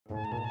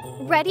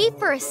Ready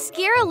for a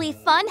scarily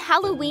fun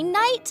Halloween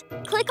night?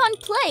 Click on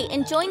play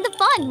and join the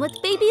fun with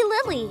baby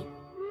Lily.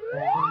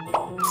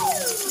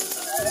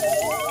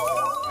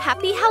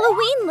 Happy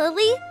Halloween,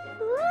 Lily!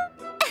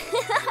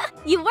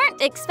 You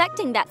weren't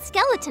expecting that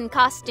skeleton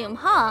costume,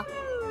 huh?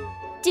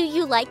 Do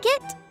you like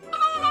it?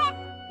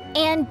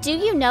 And do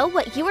you know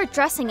what you are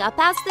dressing up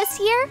as this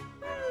year?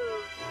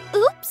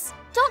 Oops!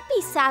 Don't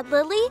be sad,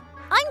 Lily.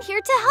 I'm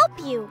here to help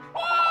you.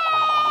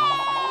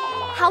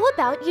 How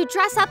about you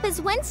dress up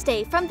as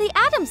Wednesday from the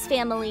Addams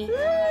Family?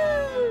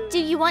 Do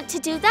you want to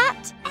do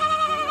that?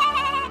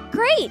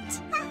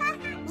 Great!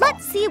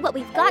 Let's see what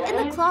we've got in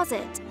the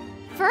closet.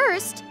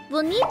 First,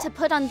 we'll need to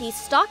put on these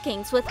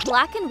stockings with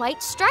black and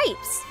white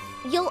stripes.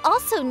 You'll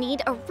also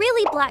need a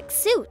really black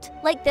suit,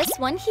 like this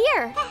one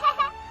here.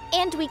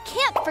 And we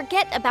can't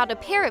forget about a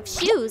pair of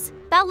shoes,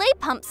 ballet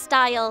pump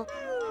style.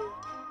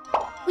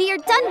 We are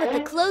done with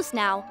the clothes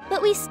now,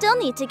 but we still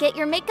need to get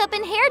your makeup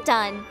and hair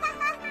done.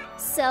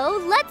 So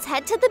let's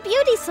head to the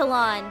beauty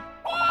salon.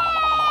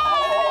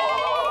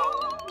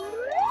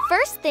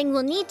 First thing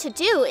we'll need to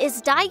do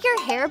is dye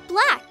your hair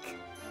black.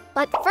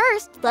 But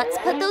first, let's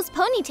put those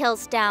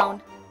ponytails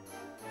down.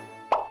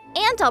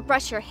 And I'll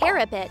brush your hair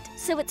a bit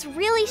so it's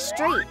really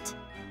straight.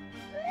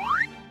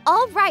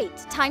 All right,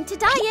 time to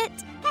dye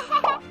it.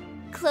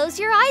 Close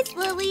your eyes,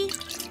 Lily.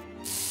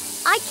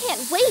 I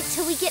can't wait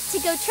till we get to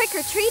go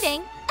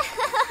trick-or-treating.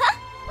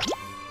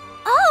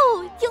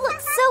 Oh, you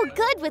look so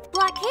good with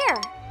black hair.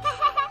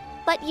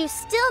 But you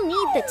still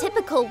need the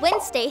typical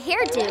Wednesday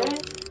hairdo.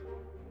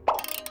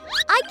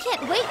 I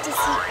can't wait to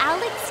see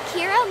Alex,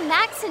 Kira,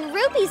 Max, and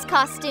Ruby's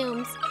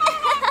costumes.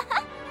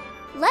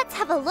 Let's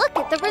have a look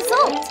at the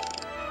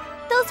result.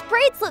 Those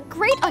braids look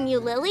great on you,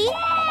 Lily.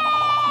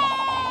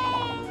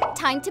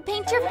 Time to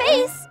paint your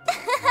face.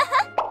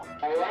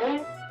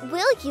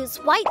 We'll use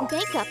white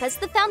makeup as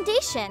the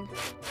foundation.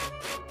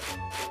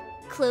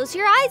 Close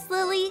your eyes,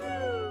 Lily.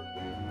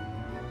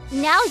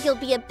 Now you'll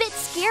be a bit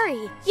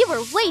scary. You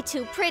were way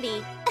too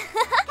pretty.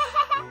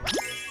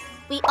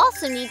 We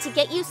also need to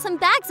get you some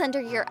bags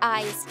under your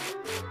eyes,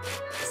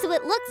 so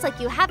it looks like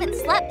you haven't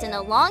slept in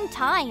a long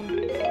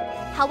time.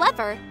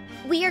 However,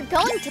 we are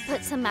going to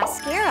put some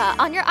mascara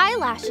on your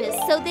eyelashes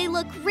so they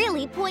look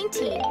really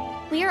pointy.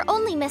 We are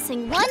only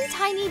missing one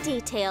tiny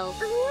detail.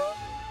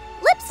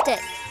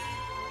 Lipstick.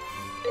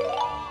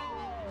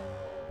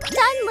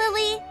 Done,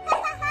 Lily.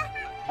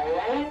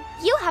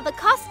 You have a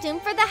costume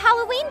for the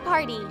Halloween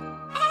party.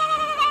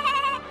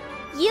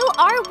 You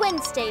are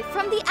Wednesday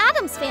from the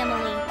Addams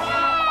Family.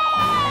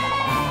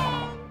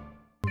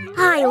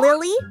 Hi,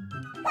 Lily.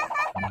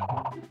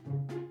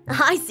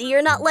 I see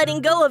you're not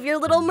letting go of your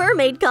Little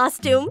Mermaid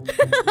costume.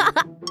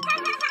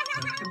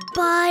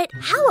 But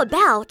how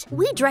about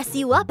we dress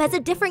you up as a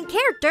different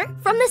character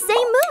from the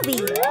same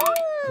movie?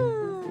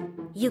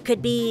 You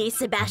could be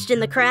Sebastian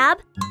the Crab,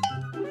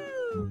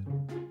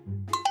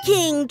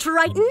 King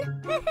Triton,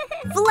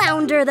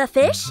 Flounder the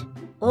Fish,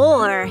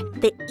 or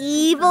the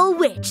evil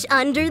witch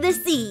under the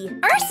sea,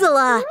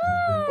 Ursula.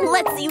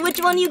 Let's see which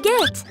one you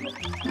get.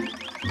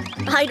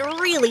 I'd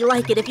really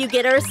like it if you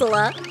get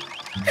Ursula.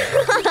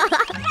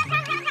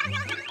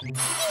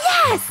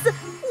 Yes!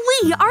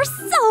 We are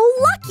so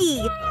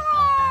lucky!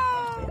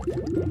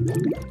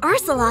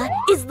 Ursula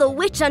is the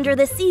witch under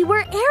the sea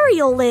where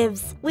Ariel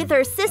lives, with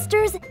her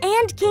sisters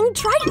and King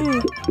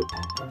Triton.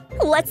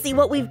 Let's see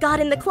what we've got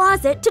in the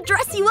closet to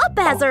dress you up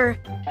as her.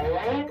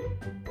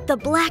 The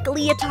black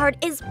leotard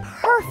is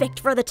perfect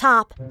for the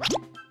top.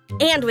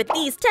 And with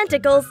these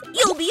tentacles,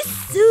 you'll be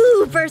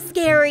super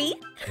scary.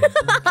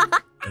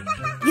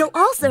 You'll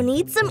also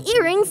need some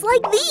earrings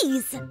like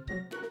these.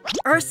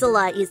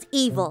 Ursula is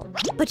evil,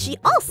 but she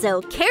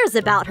also cares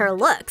about her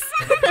looks.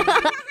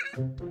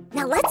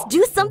 Now let's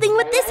do something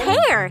with this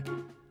hair.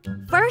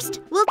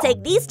 First, we'll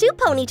take these two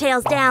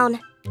ponytails down.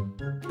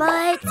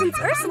 But since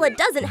Ursula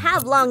doesn't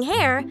have long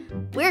hair,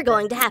 we're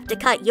going to have to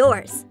cut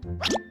yours.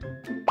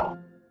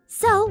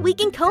 So we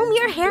can comb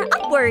your hair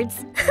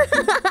upwards.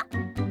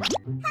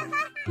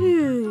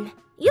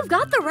 You've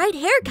got the right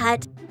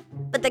haircut,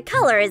 but the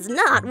color is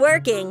not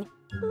working.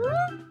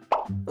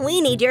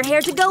 We need your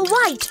hair to go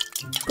white.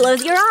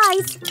 Close your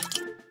eyes.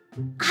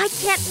 I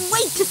can't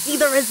wait to see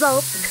the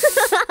results.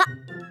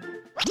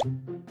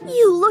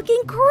 You look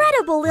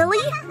incredible, Lily.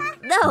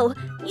 Though,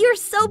 you're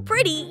so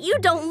pretty, you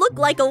don't look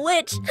like a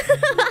witch.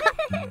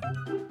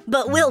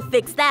 But we'll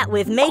fix that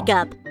with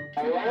makeup.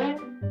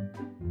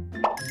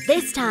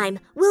 This time,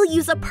 we'll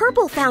use a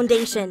purple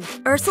foundation,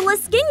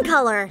 Ursula's skin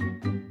color.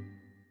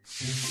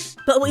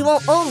 But we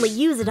won't only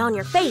use it on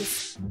your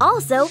face,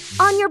 also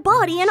on your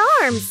body and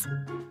arms.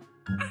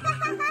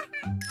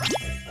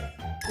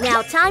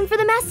 Now time for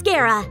the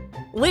mascara.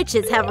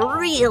 Witches have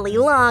really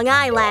long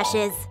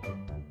eyelashes.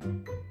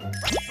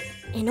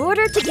 In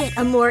order to get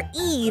a more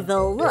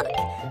evil look,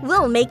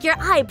 we'll make your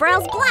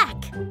eyebrows black.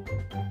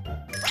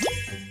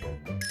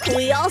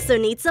 We also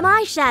need some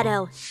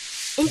eyeshadow,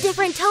 in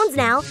different tones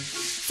now,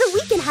 so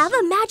we can have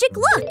a magic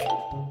look.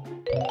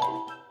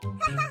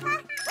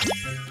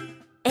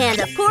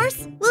 And of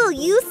course, we'll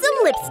use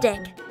some lipstick.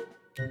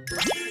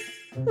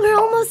 We're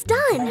almost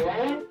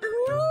done.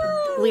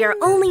 We are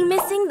only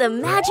missing the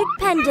magic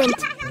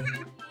pendant.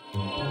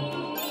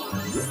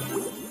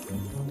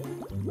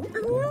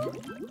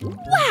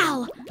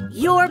 Wow!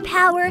 Your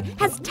power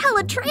has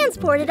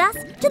teletransported us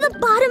to the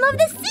bottom of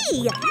the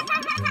sea!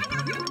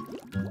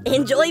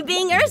 Enjoy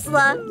being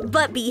Ursula,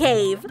 but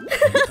behave!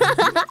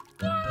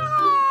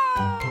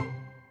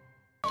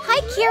 Hi,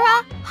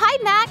 Kira! Hi,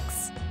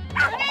 Max!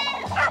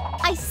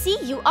 I see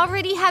you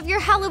already have your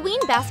Halloween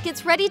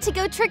baskets ready to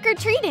go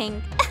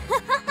trick-or-treating.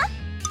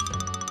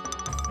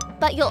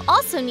 But you'll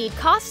also need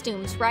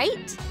costumes,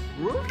 right?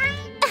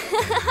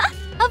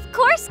 Of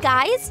course,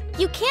 guys!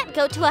 You can't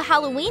go to a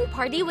Halloween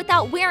party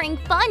without wearing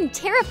fun,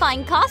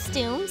 terrifying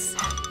costumes.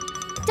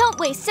 Don't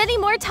waste any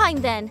more time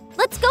then.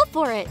 Let's go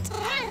for it.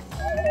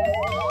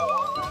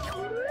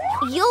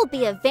 You'll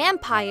be a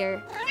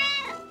vampire.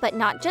 But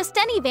not just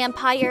any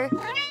vampire.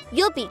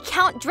 You'll be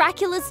Count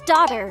Dracula's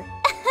daughter.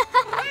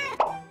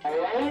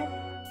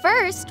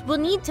 First, we'll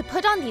need to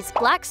put on these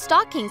black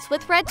stockings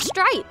with red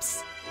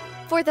stripes.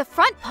 For the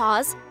front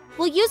paws,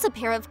 we'll use a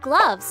pair of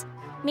gloves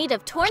made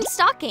of torn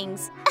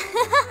stockings.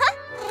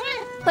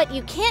 But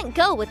you can't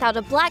go without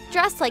a black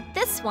dress like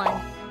this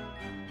one.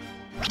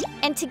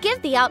 And to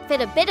give the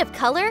outfit a bit of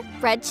color,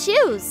 red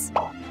shoes.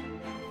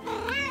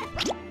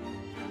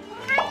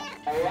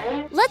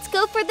 Let's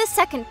go for the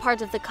second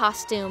part of the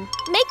costume,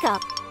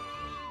 makeup.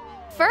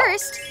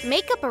 First,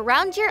 makeup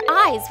around your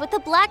eyes with a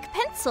black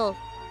pencil,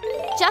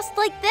 just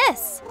like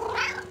this.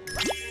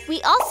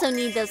 We also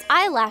need those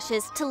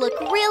eyelashes to look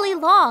really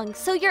long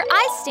so your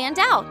eyes stand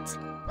out.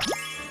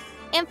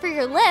 And for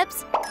your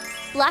lips,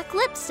 black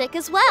lipstick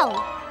as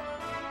well.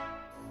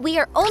 We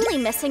are only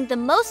missing the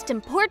most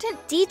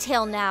important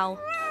detail now.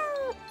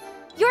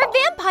 Your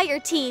vampire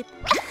teeth!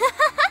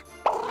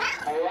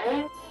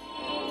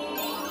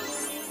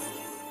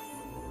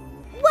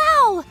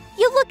 Wow!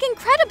 You look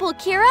incredible,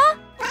 Kira!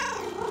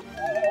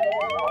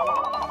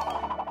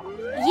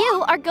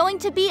 You are going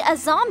to be a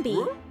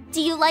zombie.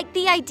 Do you like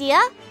the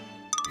idea?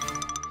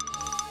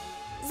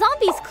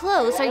 Zombies'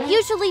 clothes are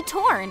usually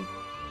torn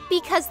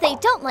because they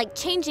don't like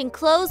changing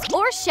clothes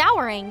or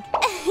showering.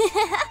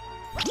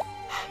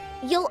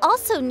 You'll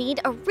also need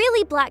a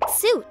really black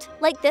suit,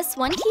 like this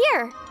one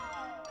here.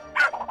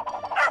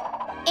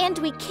 And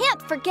we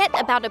can't forget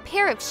about a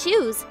pair of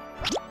shoes.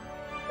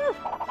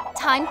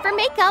 Time for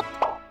makeup.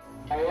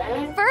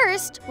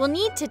 First, we'll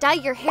need to dye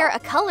your hair a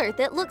color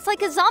that looks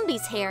like a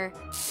zombie's hair.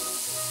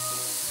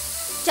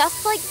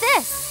 Just like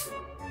this.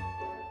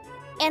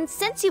 And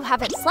since you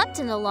haven't slept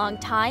in a long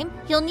time,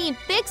 you'll need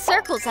big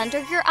circles under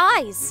your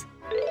eyes.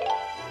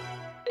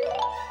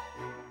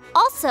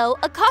 Also,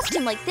 a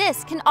costume like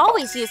this can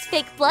always use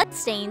fake blood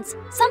stains.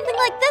 Something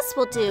like this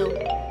will do.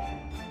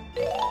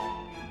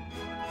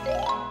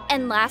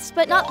 And last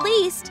but not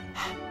least,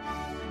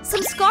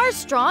 some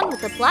scars drawn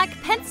with a black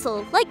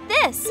pencil like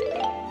this.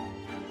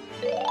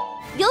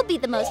 You'll be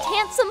the most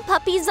handsome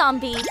puppy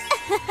zombie.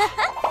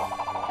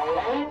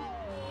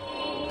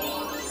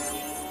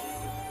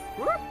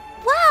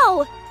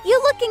 Wow!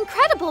 You look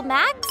incredible,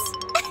 Max!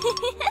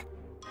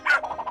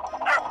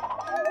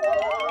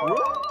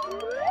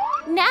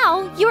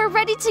 Now you are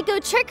ready to go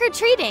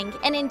trick-or-treating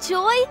and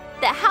enjoy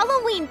the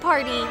Halloween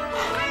party!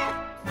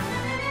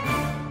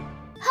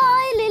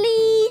 Hi,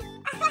 Lily!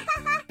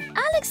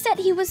 Alex said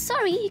he was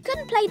sorry he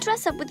couldn't play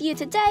dress-up with you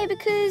today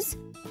because...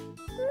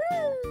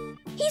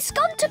 he's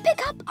gone to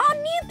pick up our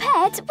new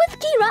pet with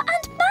Kira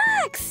and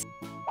Max!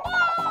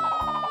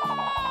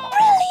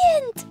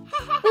 Brilliant!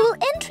 We will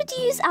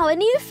introduce our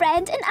new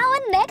friend in our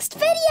next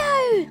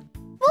video!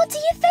 What do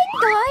you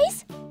think,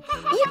 guys?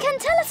 You can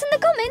tell us in the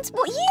comments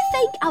what you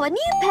think our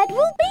new pet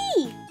will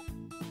be!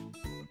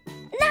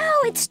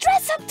 Now it's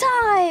dress-up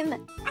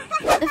time!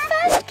 The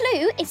first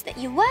clue is that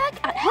you work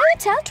at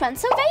Hotel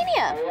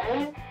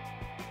Transylvania.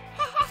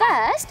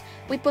 First,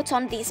 we put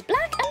on these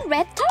black and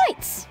red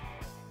tights.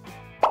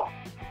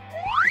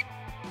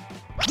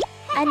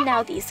 And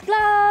now these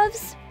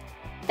gloves.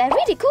 They're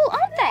really cool,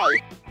 aren't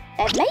they?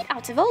 They're made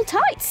out of old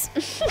tights.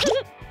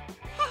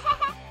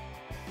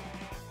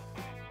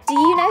 Do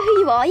you know who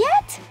you are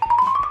yet?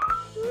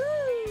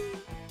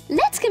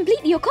 Let's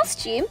complete your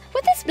costume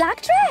with this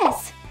black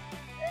dress.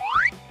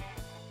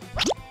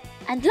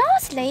 And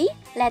lastly,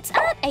 let's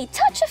add a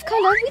touch of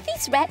colour with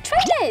these red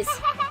trainers.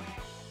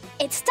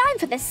 It's time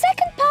for the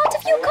second part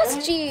of your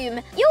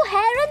costume, your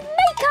hair and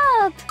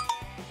makeup.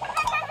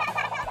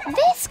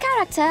 This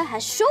character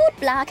has short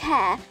black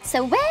hair,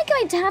 so we're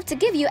going to have to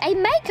give you a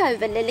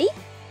makeover, Lily.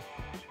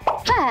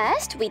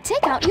 First, we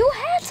take out your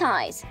hair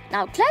ties.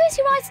 Now close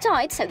your eyes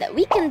tight so that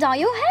we can dye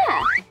your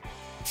hair.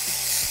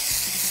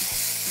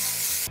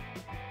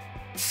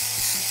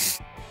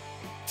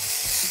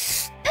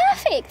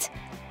 Perfect!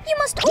 You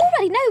must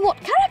already know what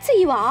character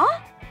you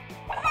are.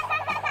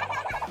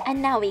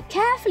 And now we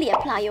carefully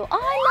apply your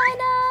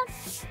eyeliner.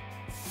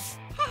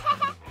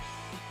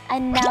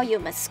 And now your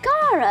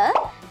mascara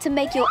to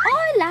make your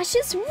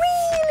eyelashes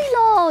really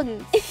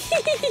long.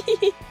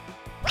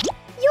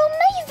 You're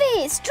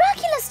Mavis,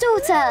 Dracula's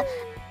daughter.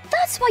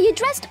 That's why you're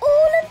dressed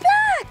all in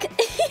black.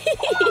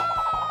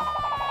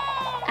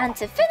 And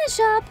to finish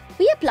up,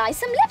 we apply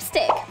some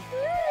lipstick.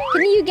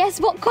 Can you guess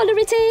what colour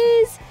it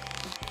is?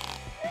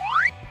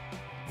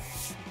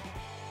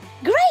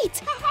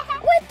 Great!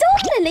 We're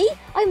done, Lily!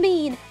 I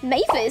mean,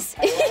 Mavis.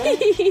 What's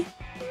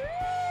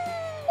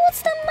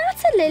the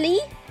matter, Lily?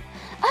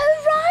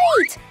 Oh,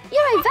 right!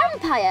 You're a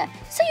vampire,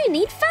 so you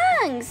need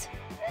fangs.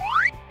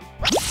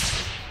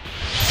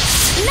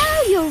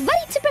 Now you're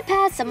ready to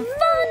prepare some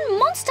fun,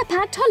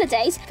 monster-packed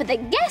holidays for the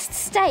guests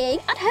staying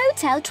at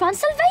Hotel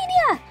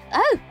Transylvania.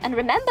 Oh, and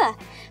remember,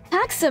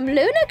 pack some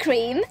Luna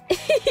cream.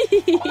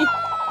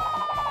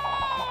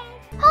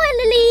 Hi,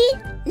 Lily.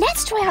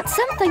 Let's try out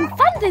something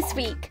fun this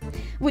week.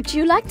 Would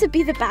you like to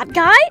be the bad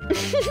guy?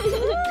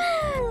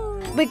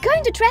 We're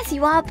going to dress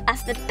you up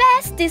as the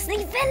best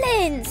Disney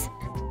villains.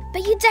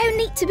 But you don't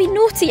need to be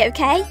naughty,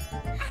 okay?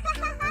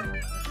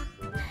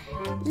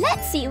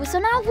 Let's see what's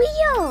on our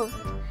wheel.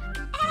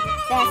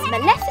 There's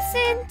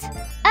Maleficent,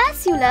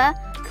 Ursula,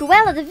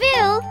 Cruella de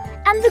Vil,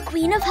 and the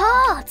Queen of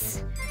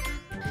Hearts.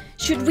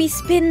 Should we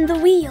spin the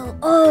wheel?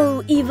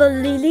 Oh, evil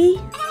Lily.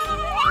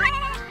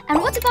 And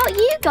what about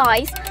you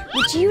guys?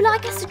 Would you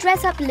like us to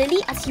dress up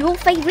Lily as your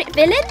favourite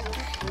villain?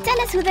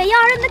 Tell us who they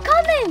are in the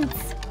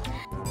comments.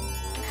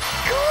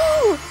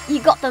 Cool!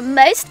 You got the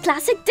most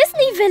classic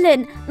Disney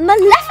villain,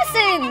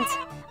 Maleficent.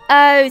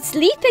 Oh,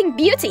 Sleeping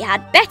Beauty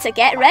had better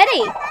get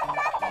ready.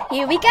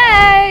 Here we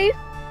go.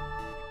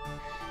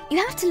 You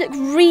have to look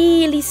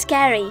really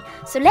scary,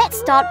 so let's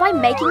start by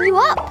making you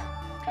up.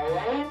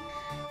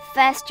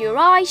 First your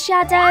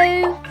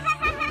eyeshadow.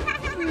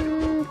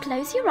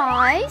 Close your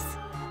eyes.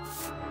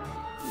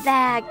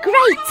 There,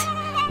 great!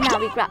 Now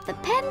we grab the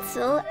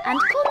pencil and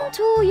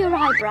contour your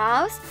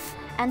eyebrows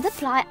and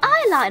apply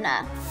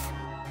eyeliner.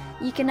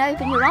 You can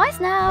open your eyes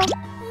now.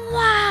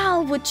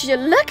 Wow, would you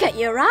look at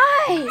your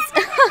eyes?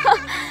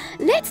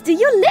 Let's do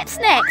your lips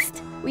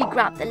next. We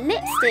grab the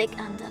lipstick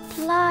and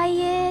apply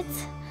it.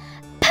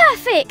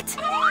 Perfect!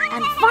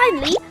 And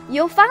finally,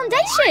 your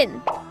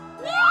foundation.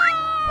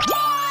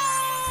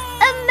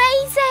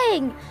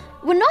 Amazing!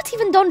 We're not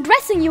even done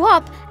dressing you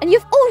up and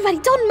you've already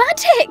done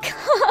magic!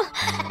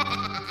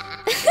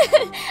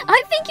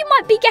 I think you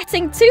might be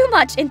getting too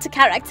much into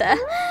character.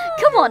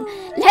 Come on,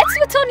 let's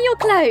put on your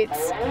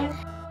clothes.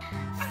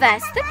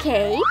 First the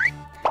cape.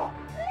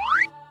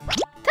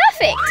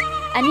 Perfect!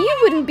 And you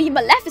wouldn't be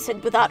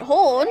Maleficent without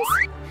horns.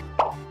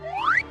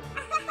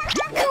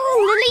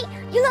 Cool, Lily!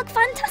 You look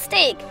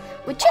fantastic!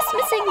 We're just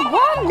missing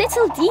one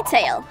little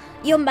detail.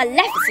 Your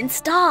Maleficent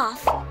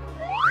staff.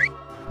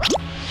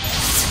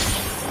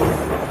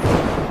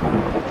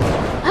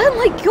 Oh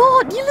my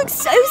god, you look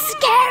so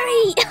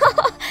scary!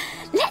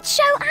 Let's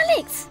show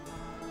Alex!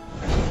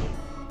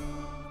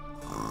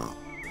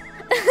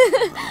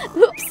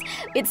 Oops,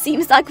 it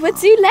seems like we're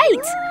too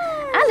late.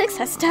 Alex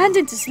has turned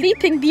into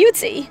Sleeping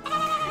Beauty.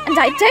 And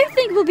I don't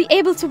think we'll be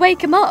able to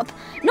wake him up,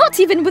 not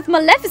even with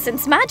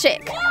Maleficent's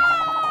magic.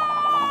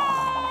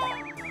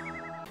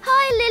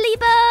 Hi,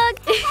 Lilybug!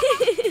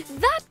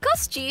 That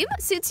costume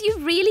suits you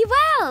really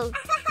well.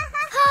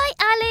 Hi,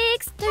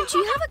 Alex. Don't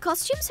you have a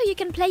costume so you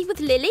can play with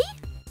Lily?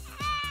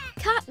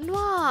 Cat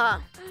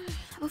Noir.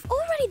 We've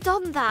already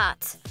done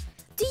that.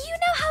 Do you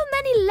know how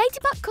many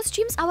ladybug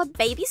costumes our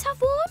babies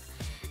have worn?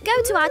 Go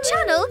to our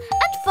channel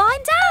and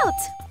find out.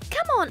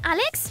 Come on,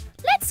 Alex.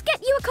 Let's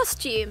get you a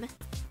costume.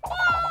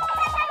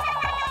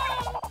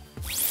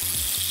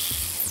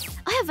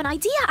 I have an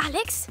idea,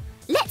 Alex.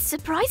 Let's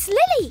surprise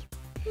Lily.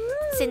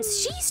 Since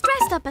she's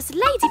dressed up as a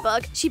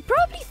ladybug, she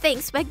probably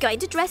thinks we're going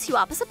to dress you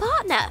up as a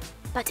partner.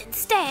 But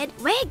instead,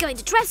 we're going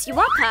to dress you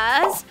up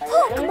as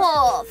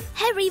Hawkmoth,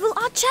 her evil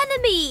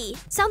archenemy.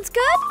 Sounds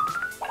good?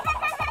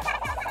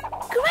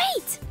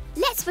 Great!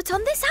 Let's put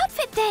on this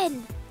outfit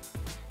then.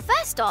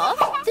 First off,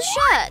 the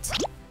shirt.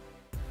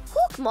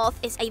 Hawkmoth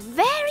is a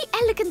very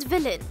elegant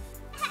villain.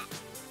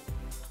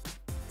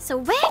 So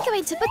we're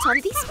going to put on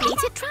these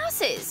pleated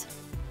trousers.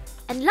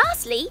 And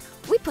lastly,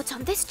 we put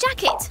on this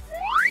jacket.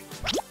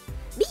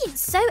 Being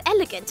so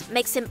elegant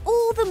makes him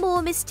all the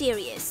more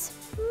mysterious.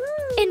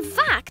 In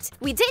fact,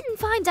 we didn't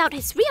find out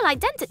his real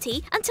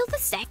identity until the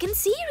second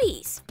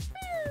series.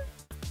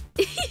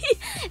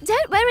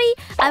 Don't worry,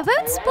 I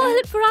won't spoil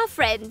it for our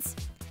friends.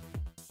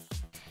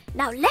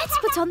 Now let's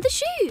put on the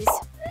shoes.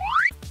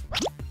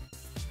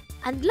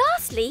 And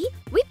lastly,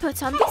 we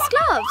put on these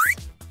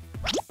gloves.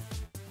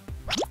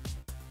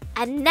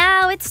 And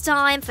now it's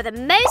time for the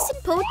most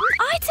important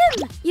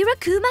item, your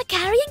Akuma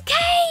carrying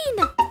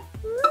cane.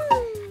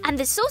 And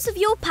the source of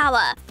your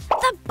power,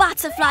 the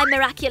Butterfly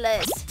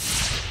Miraculous.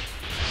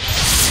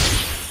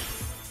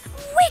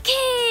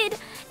 Wicked!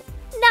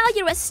 Now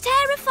you're as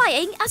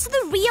terrifying as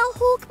the real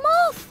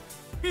Hawkmoth.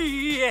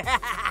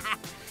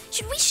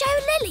 Should we show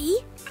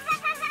Lily?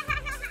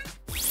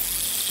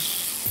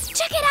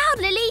 Check it out,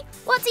 Lily.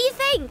 What do you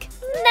think?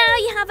 Now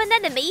you have an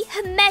enemy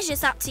who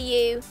measures up to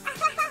you.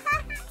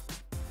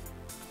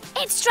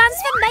 It's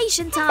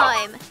transformation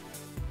time.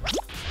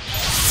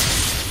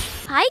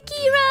 Hi,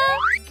 Kira.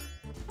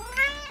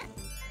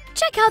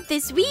 Check out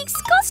this week's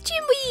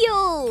costume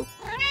wheel.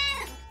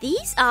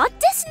 These are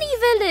Disney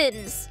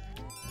villains.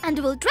 And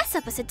we'll dress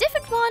up as a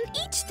different one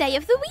each day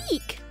of the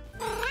week.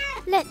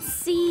 Let's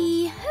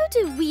see, who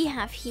do we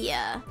have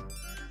here?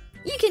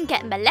 You can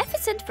get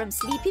Maleficent from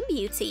Sleeping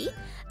Beauty,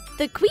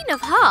 the Queen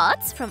of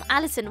Hearts from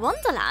Alice in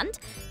Wonderland,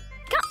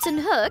 Captain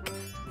Hook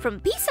from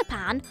Peter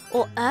Pan,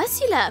 or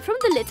Ursula from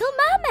the Little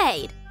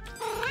Mermaid.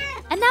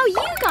 And now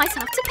you guys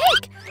have to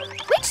pick.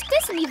 Which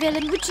Disney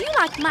villain would you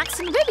like Max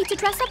and Willy to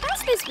dress up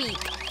as this week?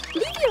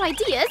 Leave your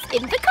ideas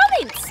in the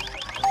comments.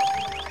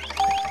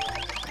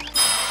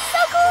 So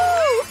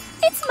cool!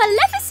 It's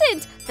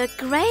Maleficent, the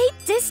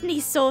great Disney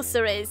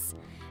sorceress.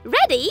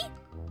 Ready?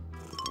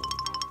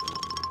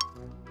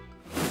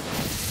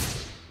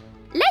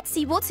 Let's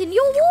see what's in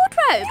your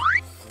wardrobe.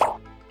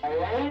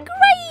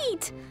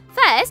 Great!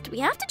 First, we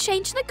have to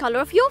change the colour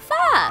of your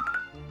fur.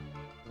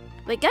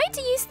 We're going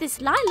to use this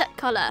lilac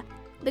colour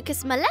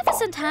because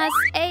Maleficent has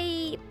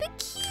a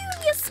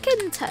peculiar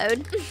skin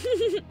tone.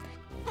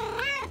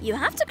 You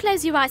have to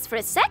close your eyes for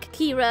a sec,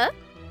 Kira.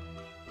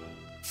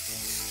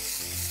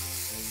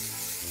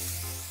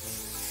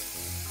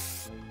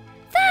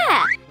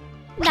 There!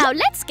 Now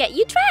let's get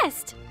you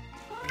dressed.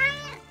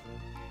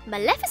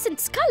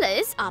 Maleficent's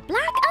colours are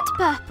black and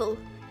purple.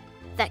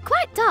 They're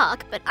quite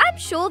dark, but I'm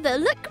sure they'll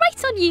look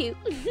great on you.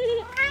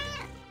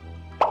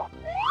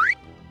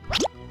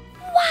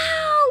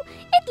 Wow!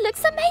 It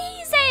looks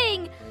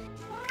amazing!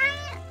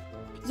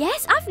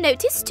 Yes, I've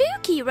noticed too,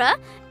 Kira.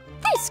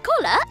 This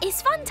collar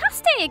is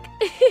fantastic.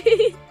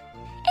 It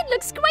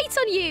looks great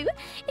on you.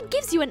 It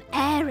gives you an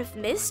air of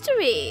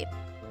mystery.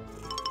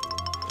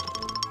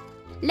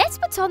 Let's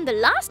put on the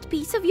last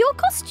piece of your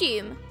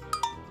costume.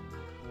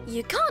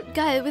 You can't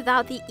go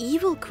without the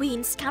evil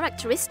queen's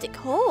characteristic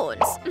horns.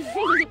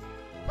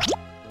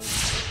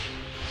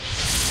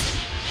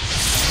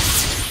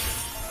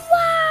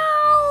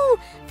 Wow!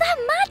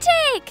 They're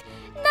magic!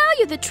 Now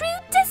you're the true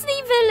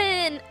Disney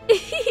villain!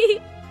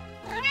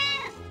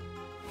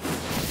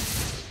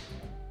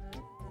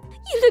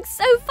 You look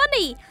so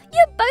funny!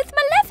 You're both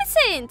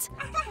Maleficent!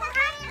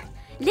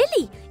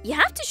 Lily, you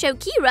have to show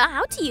Kira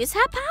how to use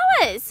her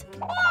powers.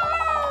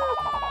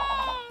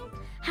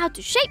 How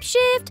to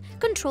shapeshift,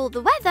 control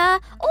the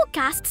weather, or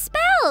cast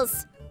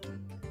spells.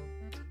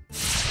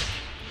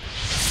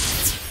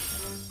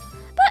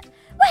 But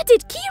where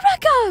did Kira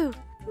go?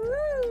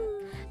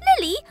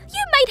 Lily,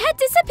 you made her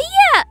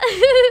disappear!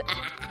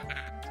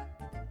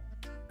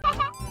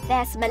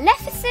 There's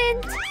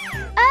Maleficent,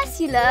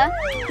 Ursula,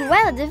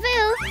 Cruella de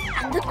Vil,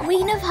 and the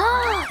Queen of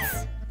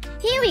Hearts.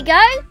 Here we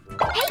go.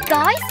 Hey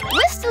guys,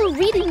 we're still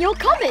reading your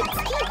comments.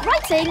 Keep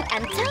writing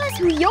and tell us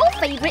who your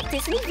favourite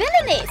Disney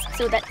villain is,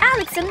 so that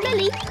Alex and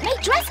Lily may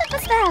dress up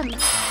as them.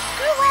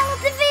 Cruella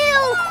de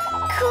Vil!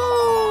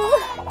 Cool!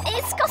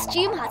 Its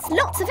costume has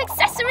lots of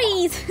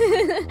accessories.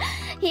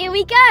 Here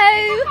we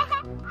go.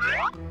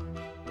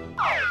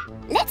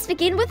 Let's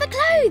begin with the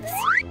clothes.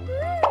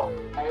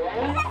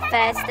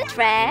 First the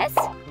dress.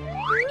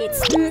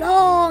 It's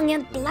long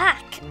and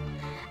black.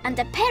 And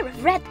a pair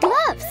of red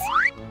gloves.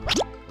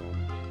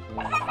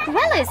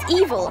 Cruella is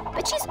evil,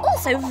 but she's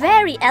also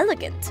very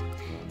elegant.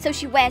 So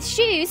she wears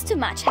shoes to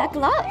match her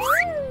gloves.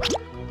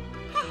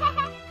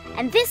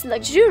 And this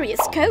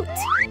luxurious coat.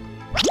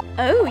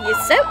 Oh,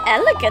 you're so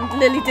elegant,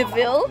 Lily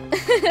DeVille.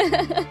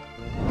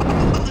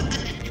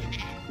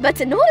 But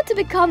in order to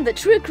become the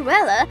true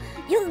Cruella,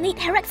 you'll need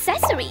her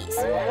accessories.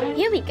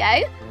 Here we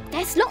go.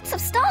 There's lots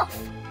of stuff.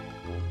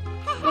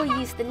 We'll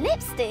use the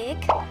lipstick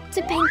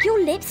to paint your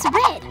lips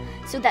red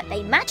so that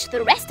they match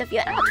the rest of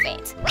your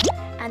outfit.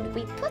 And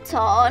we put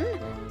on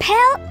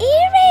pearl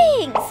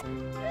earrings.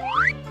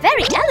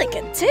 Very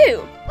elegant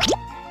too.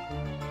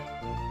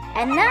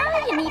 And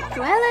now you need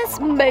Cruella's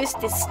most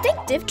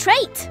distinctive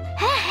trait,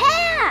 her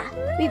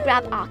hair. We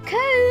grab our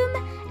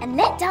comb and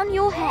let down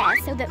your hair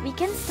so that we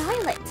can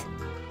style it.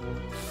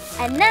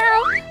 And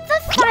now the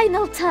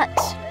final touch.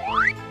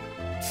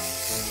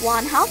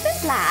 One half in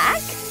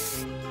black.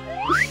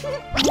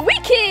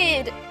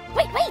 Wicked!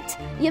 Wait,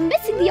 you're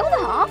missing the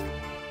other half.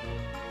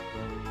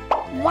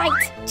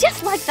 White,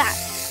 just like that.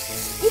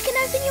 You can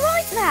open your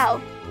eyes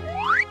now.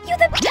 You're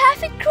the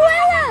perfect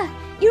Cruella.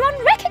 You're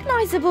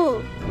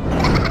unrecognizable.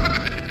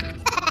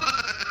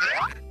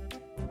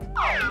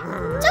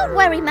 Don't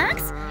worry,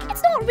 Max.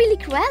 It's not really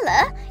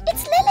Cruella.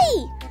 It's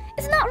Lily.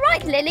 Isn't that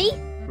right, Lily?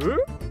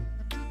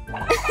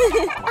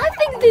 I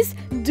think this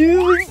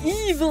doing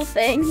evil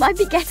thing might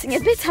be getting a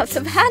bit out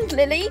of hand,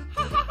 Lily.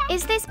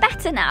 Is this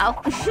better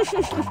now?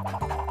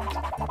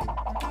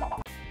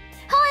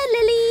 Hi,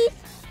 Lily.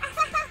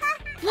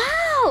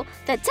 Wow,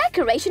 the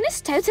decoration is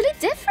totally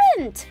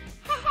different.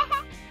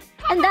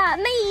 And that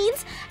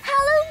means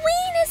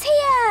Halloween is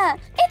here.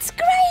 It's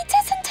great,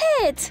 isn't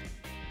it?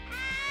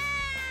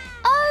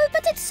 Oh,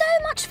 but it's so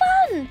much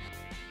fun.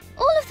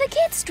 All of the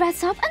kids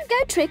dress up and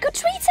go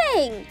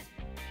trick-or-treating.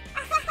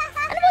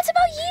 And what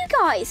about you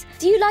guys?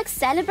 Do you like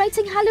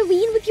celebrating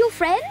Halloween with your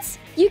friends?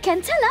 You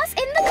can tell us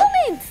in the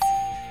comments.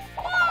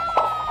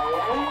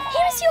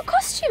 Here is your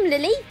costume,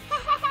 Lily.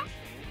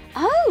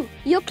 Oh,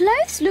 your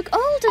clothes look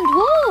old and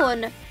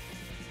worn.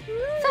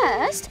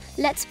 First,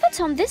 let's put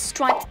on this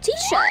striped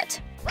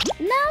t-shirt.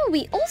 Now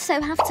we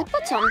also have to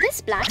put on this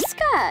black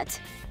skirt.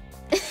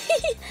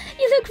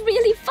 You look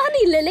really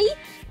funny, Lily.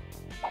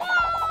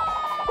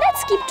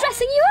 Let's keep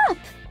dressing you up.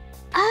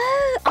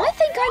 Oh, I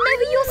think I know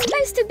who you're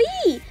supposed to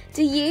be.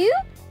 Do you?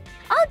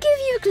 I'll give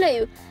you a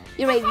clue.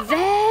 You're a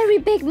very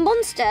big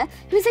monster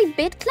who is a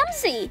bit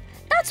clumsy.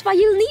 That's why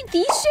you'll need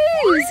these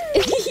shoes.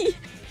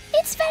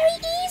 It's very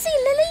easy,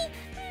 Lily.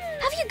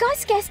 Have you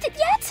guys guessed it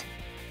yet?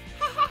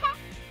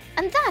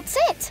 And that's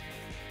it.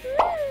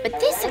 But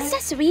this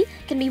accessory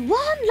can be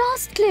one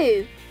last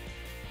clue.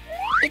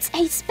 It's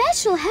a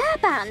special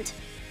hairband.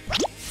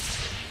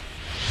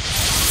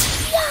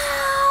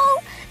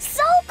 Wow!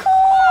 So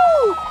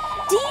cool!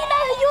 Do you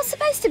know who you're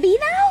supposed to be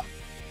now?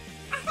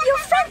 You're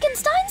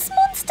Frankenstein's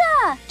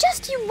monster!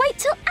 Just you wait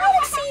till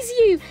Alex sees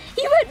you!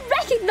 He won't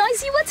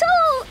recognise you at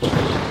all!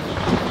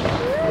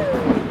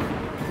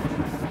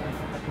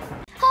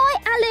 Hi,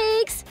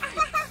 Alex!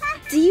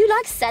 Do you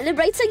like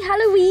celebrating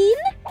Halloween?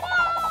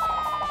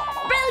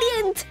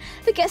 Brilliant!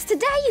 Because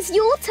today is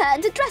your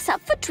turn to dress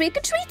up for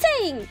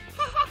trick-or-treating!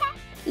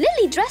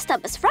 Lily dressed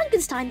up as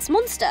Frankenstein's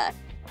monster.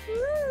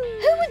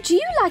 Who would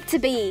you like to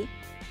be?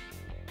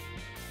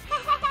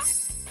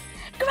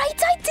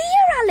 Great idea,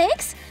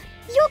 Alex!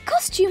 Your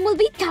costume will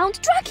be Count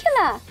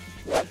Dracula.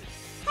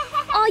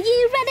 Are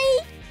you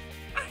ready?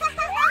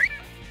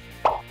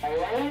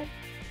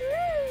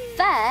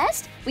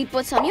 First, we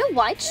put on your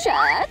white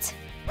shirt.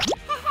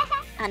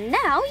 And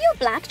now your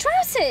black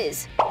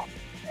trousers.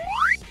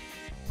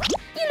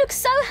 You look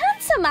so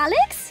handsome,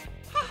 Alex.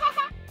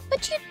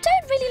 But you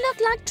don't really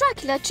look like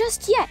Dracula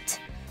just yet.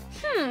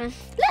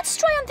 Let's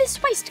try on this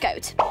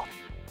waistcoat.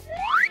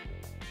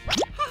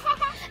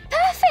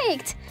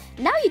 Perfect!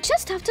 Now you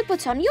just have to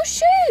put on your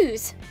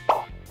shoes.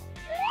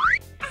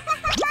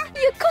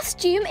 Your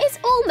costume is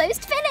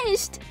almost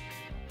finished.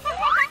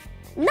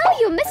 Now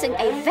you're missing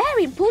a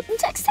very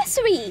important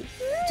accessory.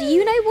 Do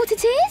you know what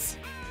it is?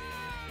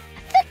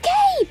 The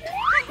cape!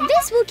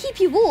 This will keep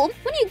you warm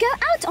when you go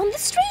out on the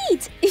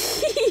street.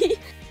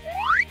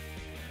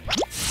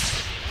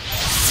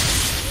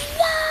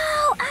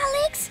 Wow,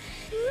 Alex!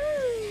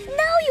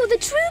 Now you're the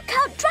true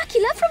Count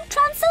Dracula from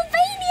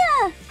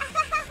Transylvania!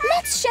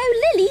 Let's show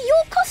Lily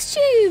your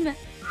costume!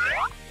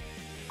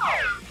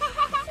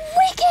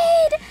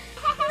 Wicked!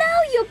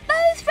 Now you're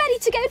both ready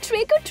to go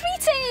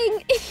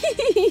trick-or-treating!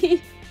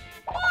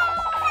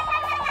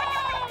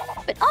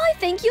 But I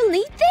think you'll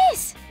need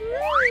this!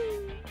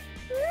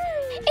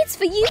 It's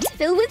for you to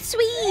fill with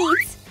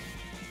sweets!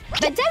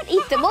 But don't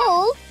eat them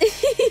all!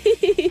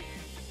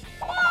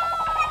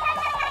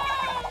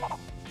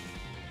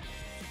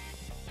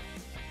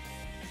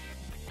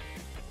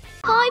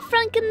 Hi,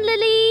 Frank and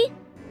Lily!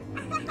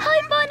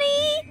 Hi,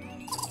 Bunny!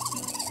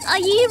 Are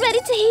you ready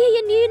to hear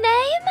your new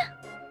name?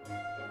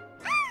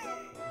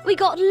 We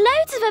got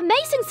loads of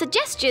amazing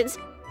suggestions,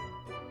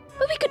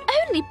 but we could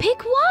only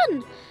pick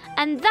one,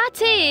 and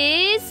that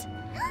is...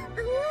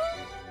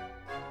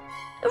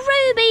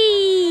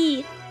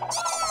 Ruby!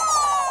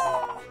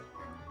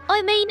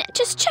 I mean,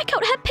 just check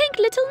out her pink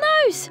little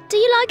nose. Do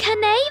you like her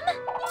name?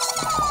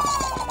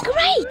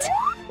 Great!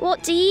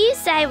 What do you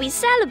say we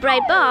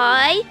celebrate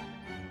by...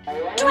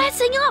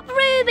 dressing up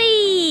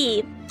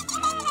Ruby!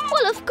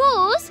 Well, of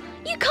course,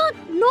 you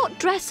can't not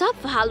dress up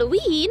for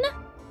Halloween.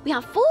 We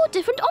have 4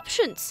 different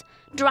options.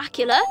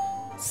 Dracula,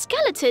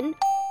 skeleton,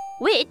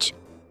 witch,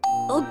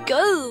 or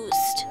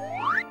ghost.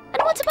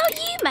 And what about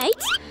you,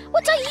 mate?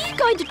 What are you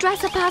going to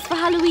dress up as for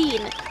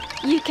Halloween?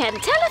 You can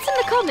tell us in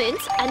the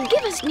comments and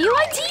give us new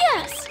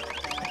ideas.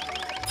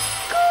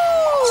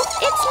 Cool!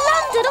 It's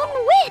landed on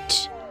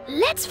witch!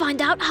 Let's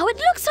find out how it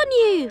looks on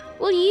you.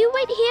 Will you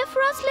wait here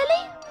for us,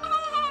 Lily?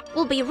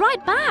 We'll be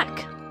right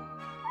back.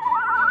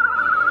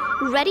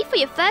 Ready for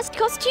your first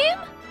costume?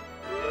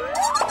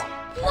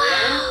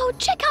 Wow,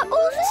 check out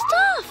all the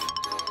stuff.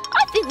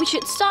 I think we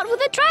should start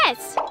with a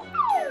dress.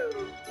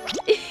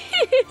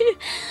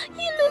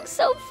 You look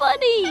so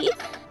funny.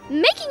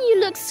 Making you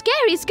look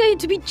scary is going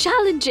to be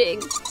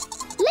challenging.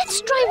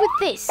 Let's try with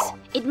this.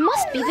 It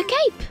must be the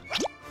cape.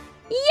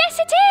 Yes,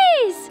 it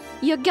is!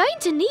 You're going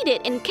to need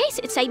it in case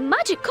it's a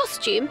magic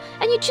costume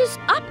and you just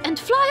up and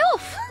fly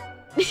off.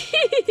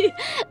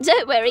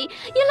 Don't worry,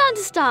 you'll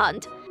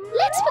understand.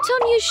 Let's put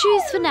on your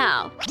shoes for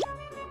now.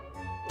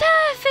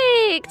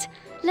 Perfect!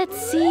 Let's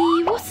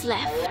see what's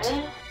left.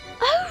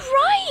 Oh,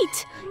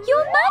 right!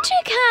 Your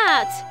magic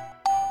hat!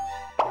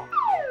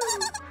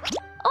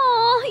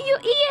 Oh, your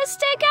ears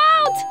stick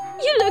out!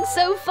 You look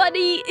so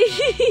funny!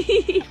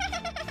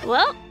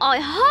 Well, I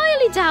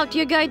highly doubt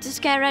you're going to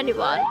scare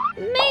anyone.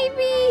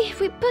 Maybe if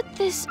we put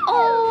this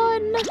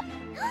on...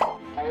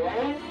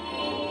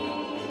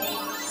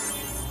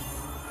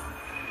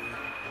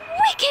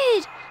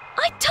 Wicked!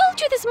 I told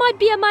you this might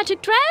be a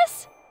magic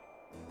dress!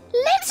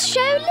 Let's show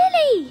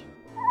Lily!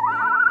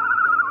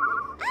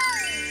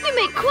 You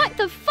make quite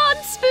the fun,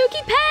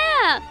 spooky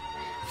pair!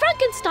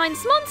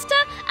 Frankenstein's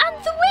monster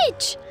and the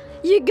witch!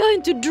 You're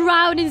going to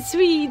drown in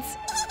sweets!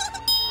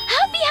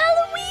 Happy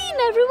Halloween,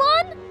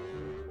 everyone!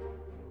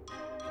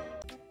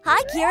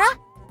 Hi, Kira.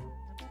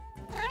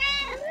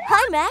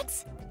 Hi,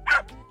 Max.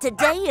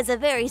 Today is a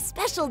very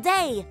special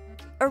day.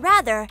 Or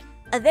rather,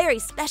 a very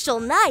special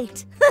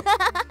night.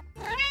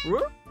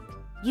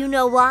 You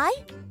know why?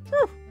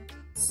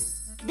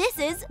 This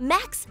is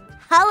Max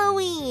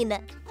Halloween.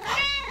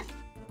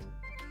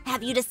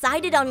 Have you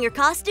decided on your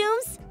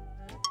costumes?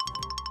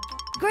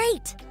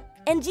 Great!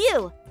 And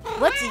you?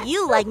 What do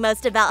you like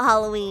most about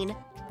Halloween?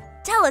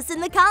 Tell us in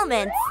the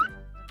comments.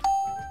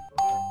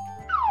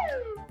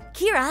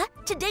 Kira,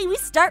 today we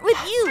start with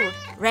you.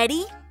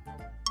 Ready?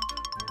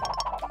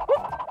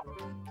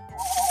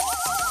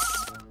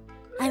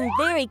 I'm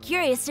very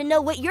curious to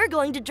know what you're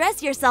going to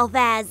dress yourself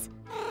as.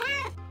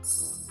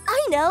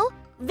 I know!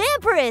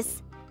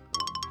 Vampiress!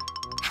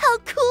 How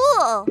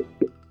cool!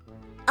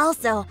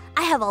 Also,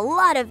 I have a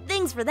lot of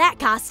things for that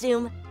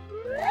costume.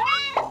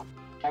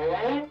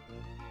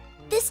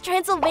 This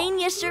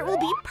Transylvania shirt will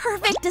be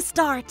perfect to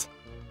start.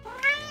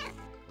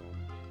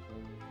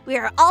 We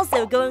are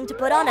also going to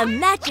put on a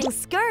matching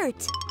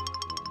skirt.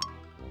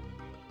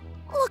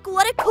 Look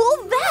what a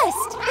cool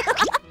vest!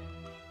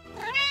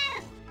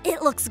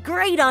 It looks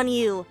great on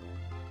you.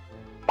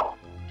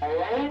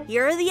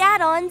 Here are the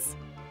add-ons.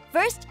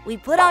 First, we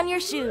put on your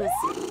shoes.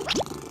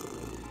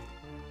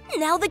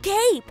 Now the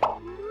cape.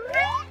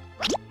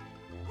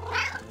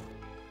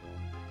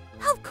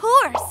 Of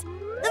course,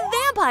 the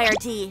vampire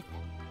teeth.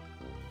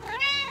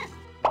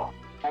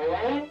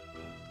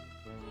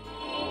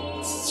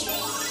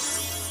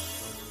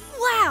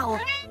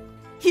 Wow!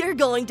 You're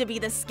going to be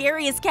the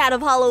scariest cat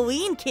of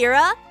Halloween,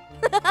 Kira!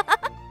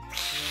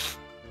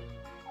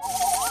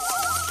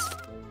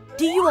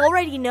 Do you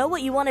already know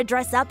what you want to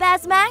dress up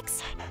as,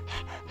 Max?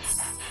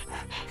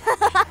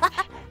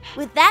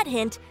 With that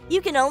hint, you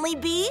can only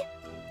be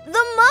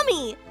the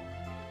mummy!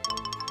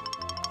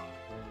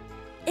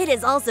 It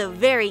is also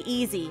very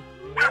easy.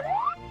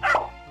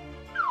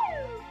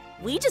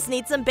 We just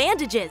need some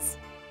bandages.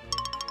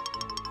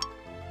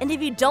 And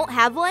if you don't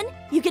have one,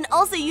 you can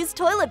also use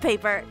toilet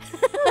paper.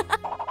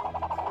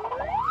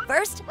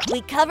 First, we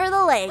cover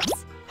the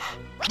legs.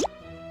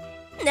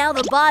 Now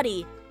the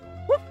body.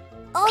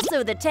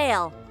 Also the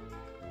tail.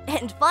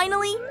 And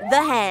finally,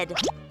 the head.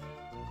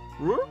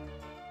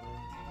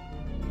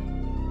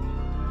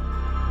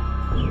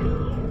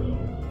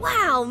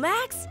 Wow,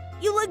 Max!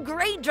 You look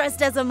great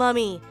dressed as a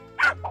mummy.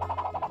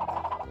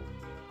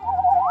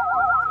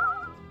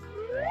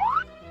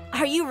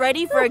 Are you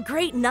ready for a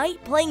great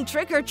night playing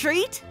trick or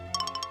treat?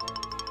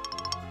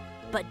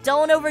 But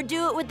don't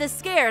overdo it with the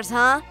scares,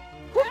 huh?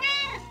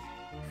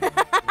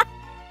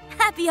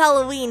 Happy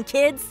Halloween,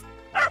 kids!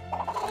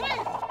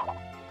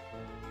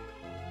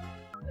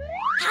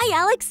 Hi,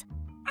 Alex!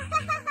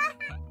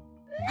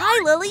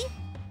 Hi, Lily!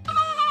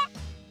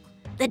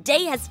 The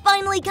day has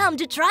finally come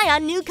to try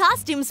on new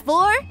costumes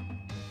for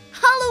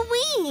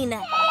Halloween!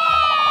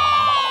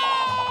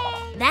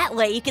 That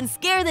way you can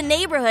scare the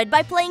neighborhood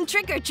by playing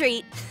trick or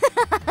treat.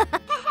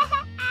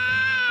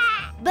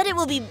 But it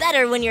will be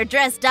better when you're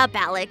dressed up,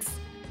 Alex.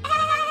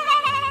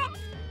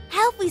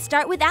 How if we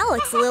start with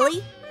Alex,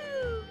 Lily?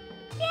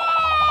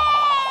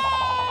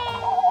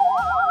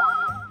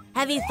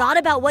 Have you thought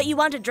about what you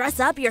want to dress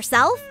up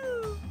yourself?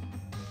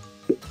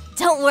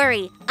 Don't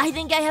worry, I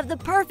think I have the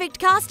perfect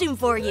costume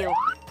for you.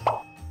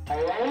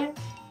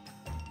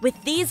 With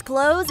these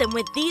clothes and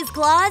with these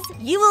claws,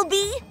 you will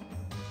be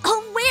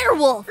a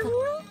werewolf!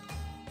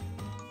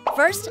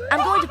 First,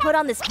 I'm going to put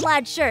on this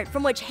plaid shirt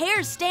from which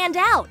hairs stand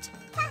out.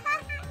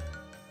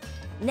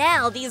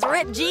 Now these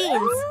ripped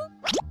jeans.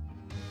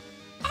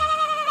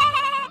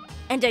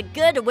 And a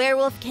good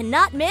werewolf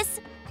cannot miss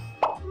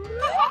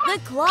the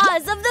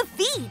claws of the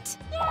feet.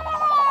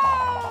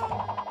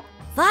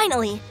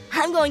 Finally,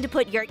 I'm going to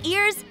put your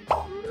ears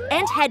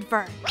and head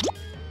fur.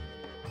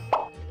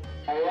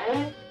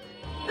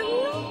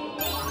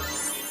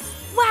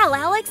 Wow,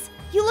 Alex!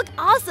 You look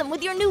awesome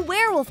with your new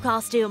werewolf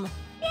costume.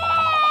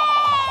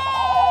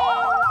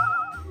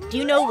 Do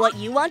you know what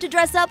you want to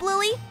dress up,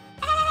 Lily?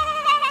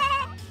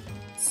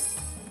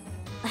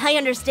 I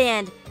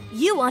understand.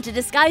 You want to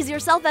disguise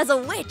yourself as a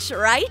witch,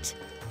 right?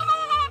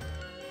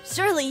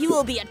 Surely you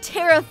will be a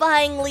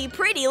terrifyingly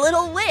pretty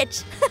little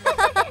witch.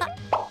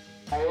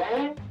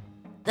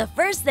 The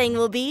first thing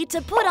will be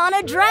to put on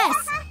a dress.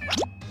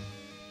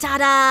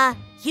 Ta-da!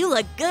 You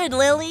look good,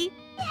 Lily.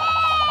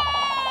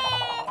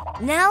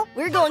 Now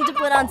we're going to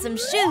put on some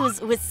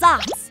shoes with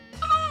socks.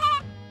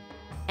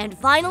 And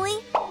finally,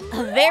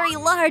 a very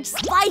large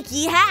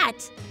spiky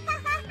hat.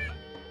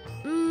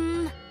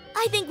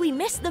 I think we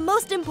missed the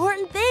most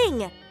important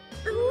thing.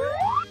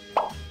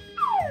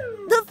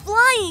 The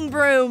flying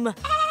broom.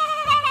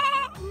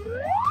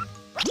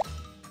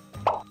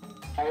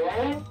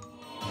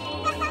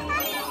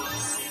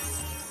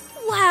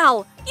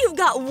 Wow, you've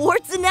got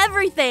warts and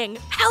everything.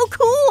 How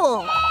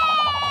cool!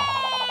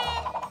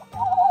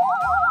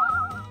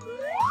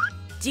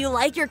 Do you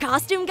like your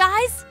costume,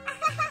 guys?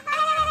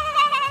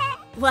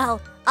 Well,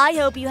 I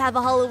hope you have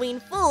a Halloween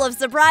full of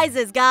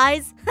surprises,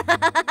 guys.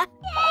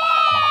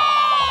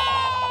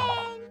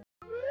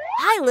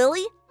 Hi,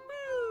 Lily.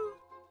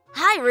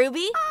 Hi,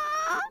 Ruby.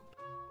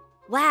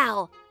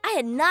 Wow, I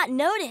had not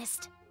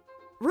noticed.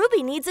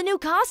 Ruby needs a new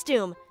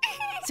costume,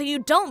 so you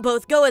don't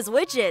both go as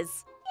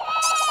witches.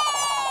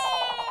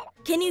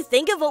 Can you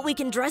think of what we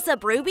can dress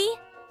up Ruby?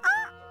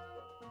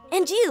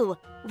 And you,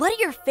 what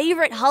are your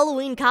favorite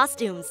Halloween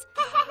costumes?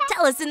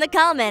 Tell us in the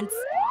comments.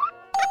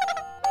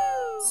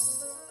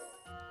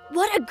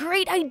 What a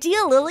great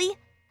idea, Lily!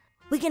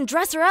 We can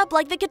dress her up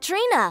like the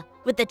Catrina,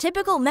 with the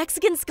typical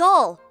Mexican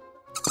skull.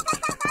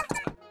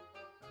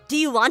 Do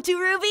you want to,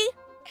 Ruby?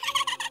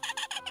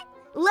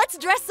 Let's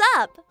dress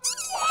up!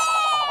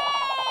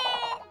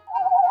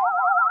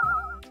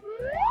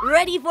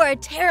 Ready for a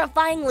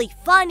terrifyingly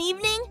fun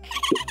evening?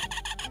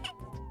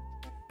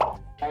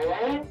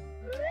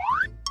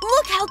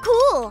 Look how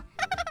cool!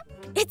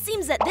 It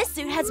seems that this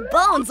suit has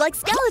bones like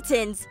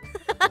skeletons.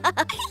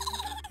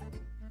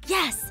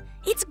 Yes,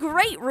 it's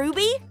great,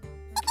 Ruby!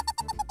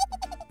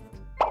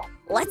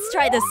 Let's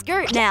try the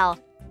skirt now.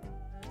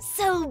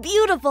 So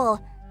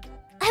beautiful!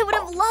 I would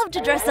have loved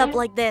to dress up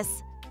like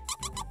this.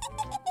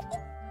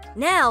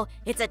 Now,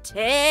 it's a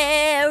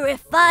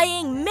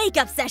terrifying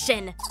makeup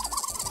session.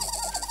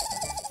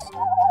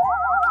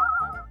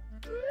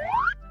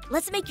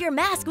 Let's make your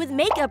mask with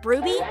makeup,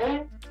 Ruby.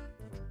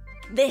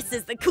 This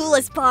is the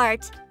coolest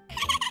part.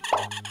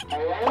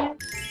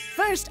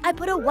 First, I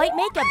put a white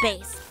makeup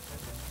base.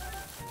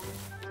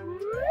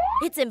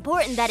 It's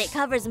important that it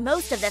covers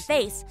most of the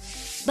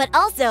face, but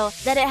also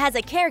that it has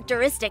a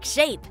characteristic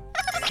shape.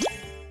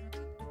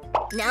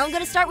 Now I'm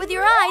gonna start with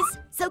your eyes,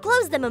 so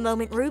close them a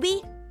moment,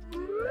 Ruby.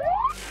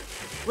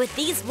 With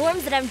these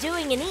forms that I'm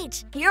doing in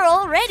each, you're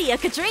already a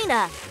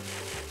Catrina.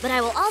 But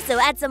I will also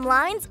add some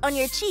lines on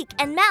your cheek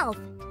and mouth,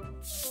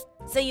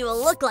 so you will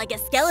look like a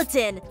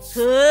skeleton.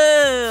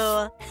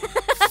 Ooh!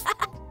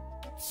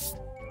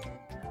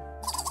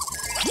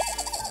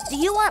 Do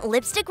you want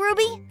lipstick,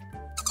 Ruby?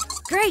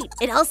 Great,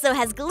 it also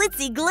has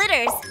glitzy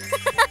glitters.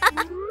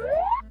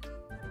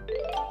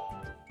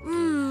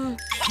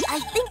 I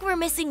think we're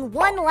missing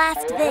one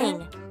last thing.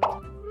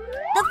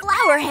 The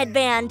flower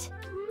headband.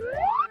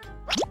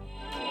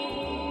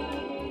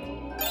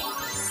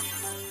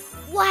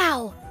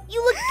 Wow,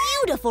 you look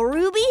beautiful,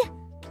 Ruby.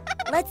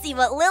 Let's see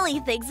what Lily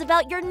thinks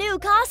about your new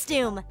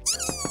costume.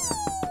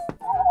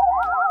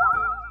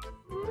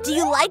 Do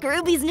you like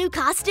Ruby's new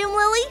costume,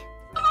 Lily?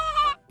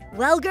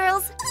 Well,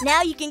 girls,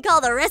 now you can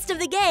call the rest of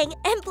the gang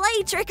and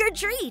play trick or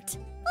treat.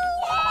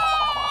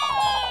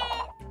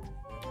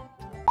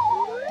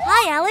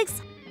 Hi,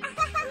 Alex.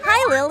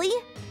 Hi, Lily.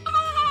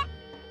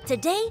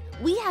 Today,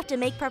 we have to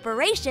make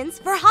preparations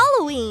for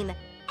Halloween.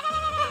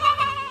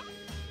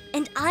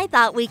 And I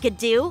thought we could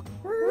do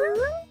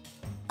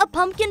a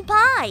pumpkin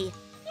pie.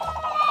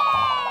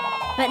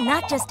 But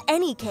not just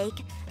any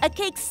cake, a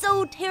cake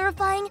so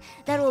terrifying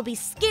that it will be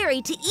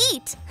scary to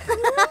eat.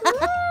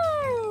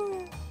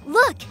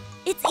 Look,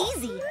 it's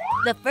easy.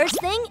 The first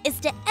thing is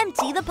to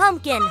empty the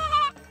pumpkin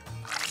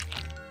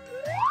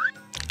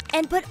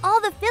and put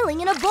all the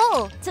filling in a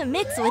bowl to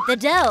mix with the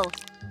dough,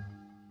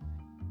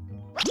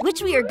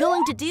 which we are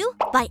going to do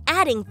by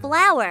adding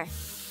flour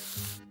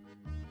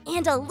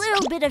and a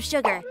little bit of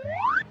sugar.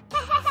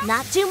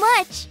 Not too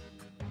much.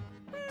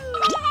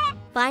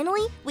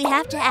 Finally, we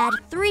have to add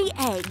 3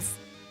 eggs.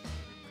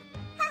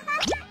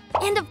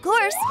 And of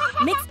course,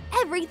 mix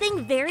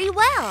everything very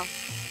well.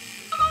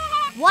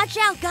 Watch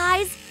out,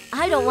 guys!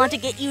 I don't want to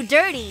get you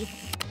dirty.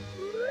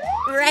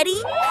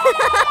 Ready?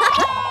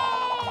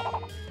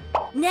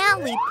 Now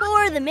we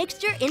pour the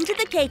mixture into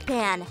the cake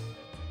pan.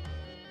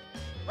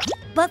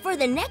 But for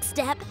the next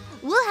step,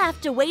 we'll have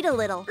to wait a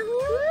little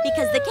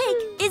because the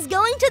cake is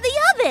going to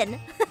the oven.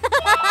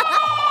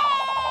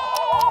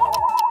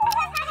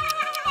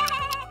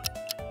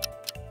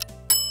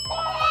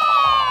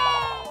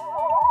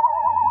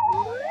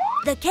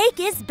 The cake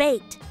is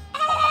baked.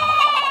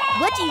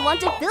 What do you want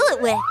to fill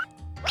it with?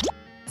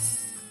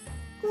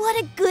 What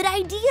a good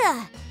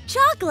idea!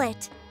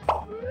 Chocolate!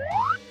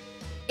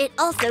 It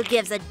also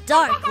gives a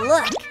dark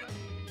look,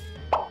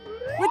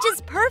 which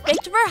is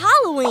perfect for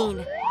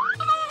Halloween.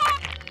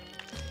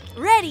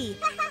 Ready,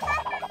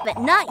 but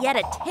not yet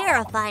a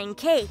terrifying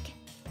cake.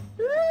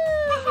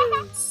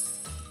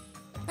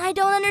 I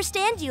don't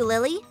understand you,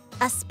 Lily.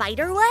 A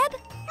spider web?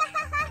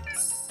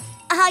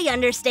 I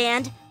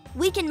understand.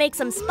 We can make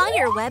some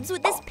spider webs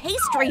with this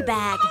pastry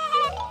bag.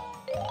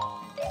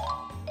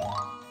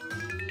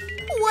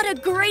 What a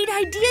great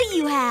idea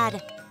you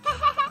had!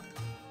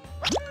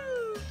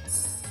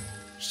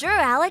 Sure,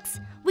 Alex.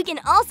 We can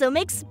also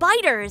make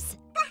spiders.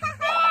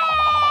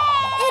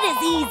 It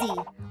is easy.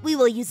 We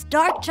will use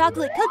dark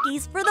chocolate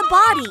cookies for the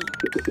body,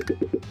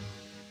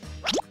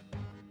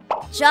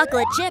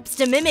 chocolate chips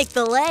to mimic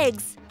the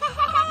legs,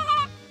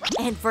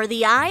 and for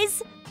the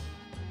eyes,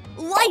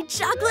 white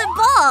chocolate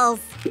balls.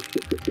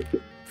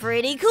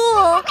 Pretty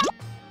cool.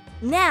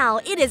 Now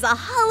it is a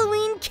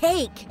Halloween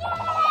cake.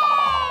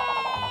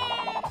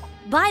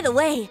 By the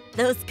way,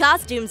 those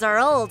costumes are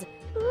old.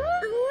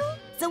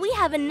 So we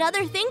have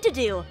another thing to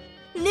do.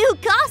 New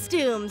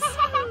costumes.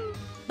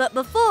 But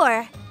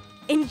before,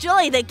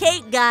 enjoy the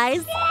cake,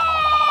 guys.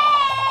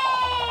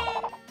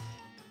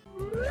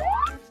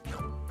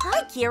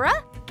 Hi,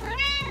 Kira.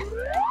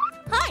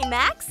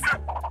 Max.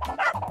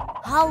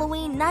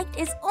 Halloween night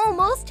is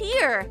almost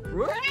here.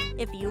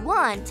 If you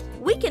want,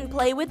 we can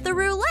play with the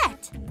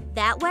roulette.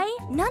 That way,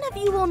 none of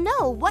you will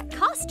know what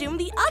costume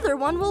the other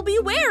one will be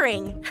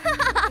wearing.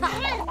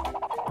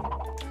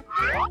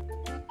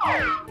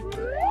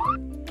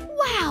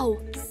 Wow,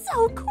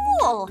 so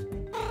cool!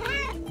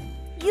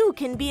 You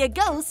can be a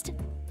ghost,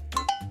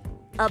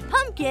 a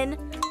pumpkin,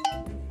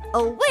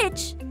 a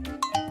witch,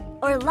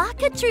 or La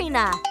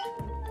Catrina.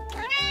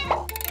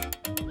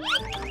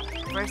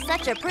 For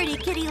such a pretty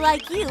kitty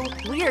like you,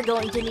 we are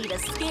going to need a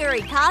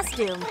scary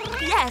costume.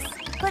 Yes,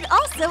 but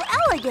also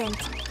elegant.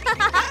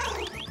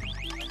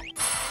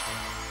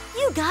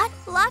 You got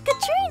La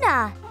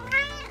Catrina!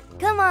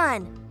 Come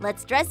on,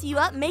 let's dress you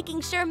up,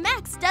 making sure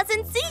Max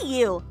doesn't see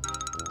you.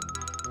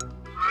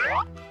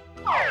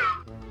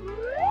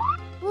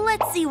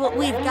 Let's see what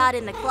we've got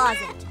in the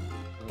closet.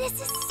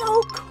 This is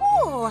so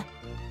cool!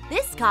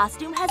 This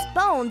costume has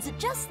bones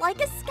just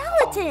like a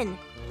skeleton.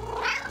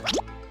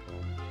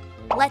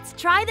 Let's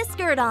try the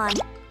skirt on.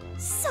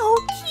 So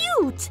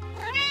cute!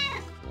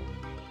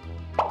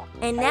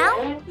 And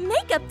now,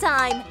 makeup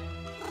time!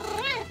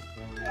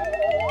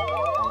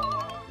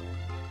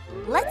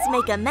 Let's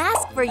make a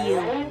mask for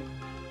you.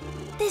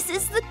 This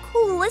is the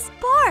coolest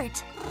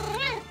part.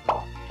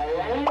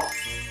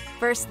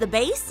 First the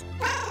base.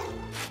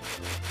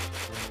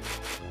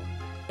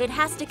 It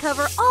has to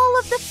cover all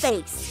of the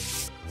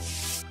face.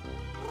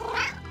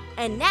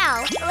 And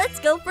now, let's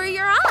go for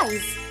your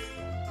eyes.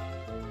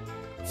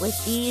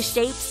 With these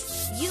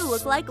shapes, you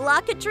look like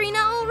La Catrina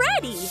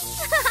already.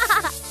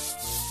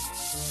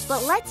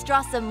 But let's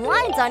draw some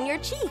lines on your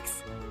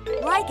cheeks,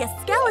 like a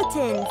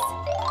skeleton's.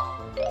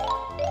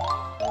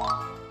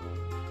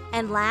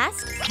 And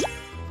last,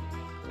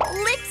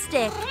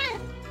 lipstick.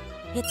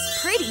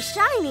 It's pretty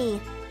shiny.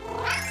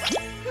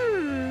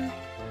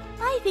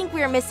 I think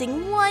we're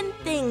missing one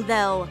thing,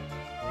 though.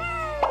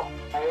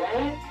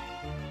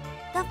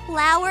 The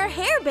flower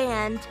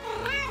hairband.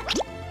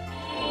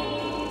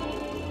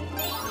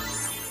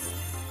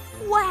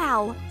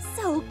 Wow,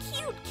 so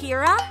cute,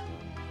 Kira.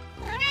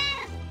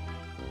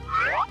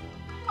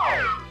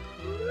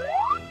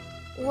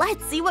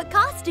 Let's see what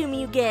costume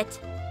you get.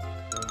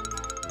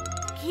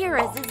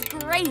 Kira's is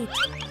great.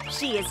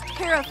 She is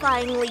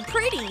terrifyingly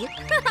pretty.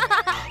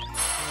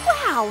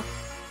 Wow,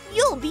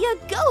 you'll be a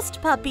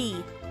ghost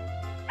puppy.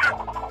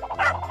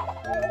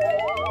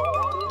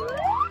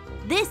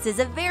 This is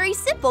a very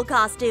simple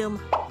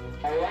costume.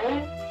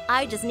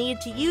 I just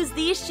need to use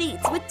these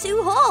sheets with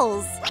 2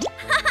 holes.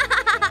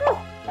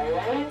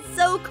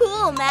 So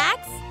cool,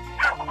 Max!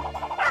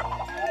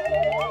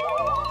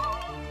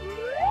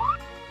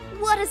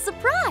 What a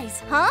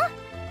surprise, huh?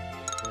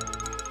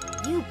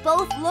 You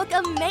both look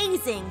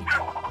amazing.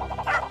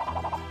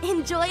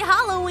 Enjoy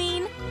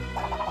Halloween!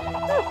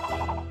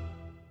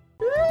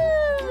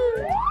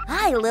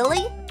 Hi,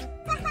 Lily.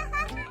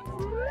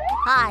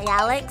 Hi,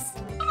 Alex.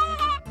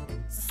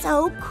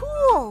 So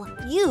cool!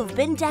 You've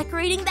been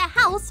decorating the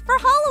house for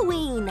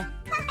Halloween.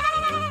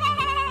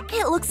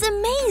 It looks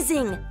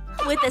amazing,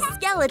 with a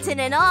skeleton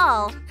and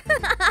all.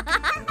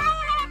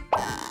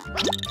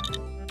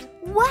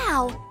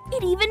 Wow,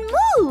 it even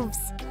moves!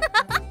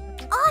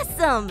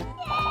 Awesome!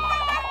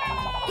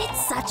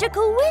 It's such a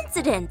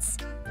coincidence,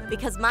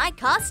 because my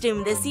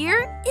costume this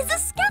year is a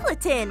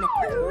skeleton.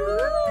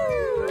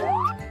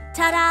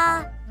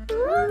 Ta-da!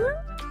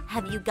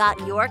 Have you got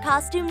your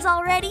costumes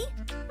already?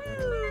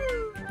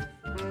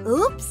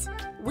 Oops!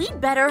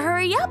 We'd better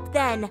hurry up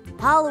then.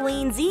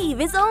 Halloween's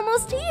Eve is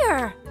almost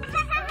here.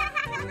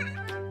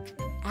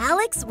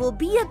 Alex will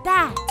be a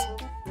bat.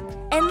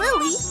 And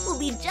Lily will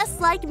be just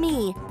like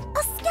me,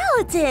 a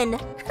skeleton.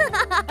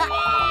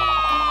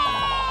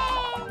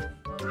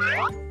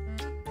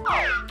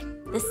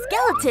 The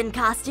skeleton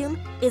costume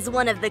is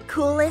one of the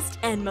coolest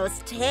and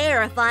most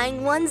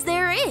terrifying ones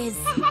there is.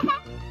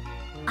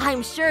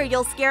 I'm sure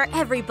you'll scare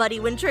everybody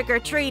when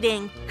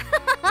trick-or-treating.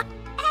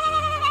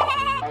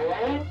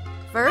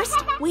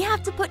 First, we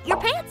have to put your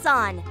pants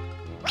on.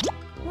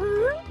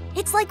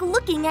 It's like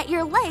looking at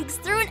your legs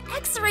through an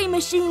X-ray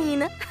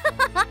machine.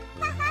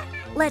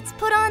 Let's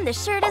put on the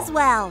shirt as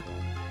well.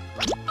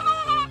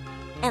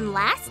 And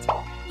last,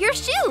 your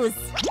shoes.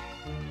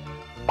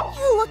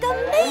 You look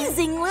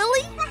amazing,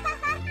 Lily.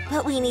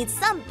 But we need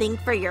something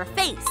for your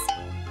face.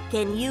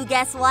 Can you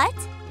guess what?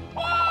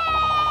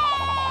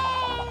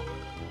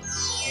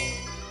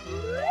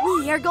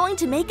 We are going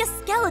to make a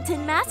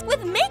skeleton mask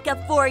with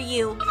makeup for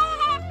you.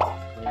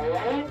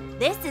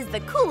 This is the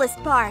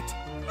coolest part.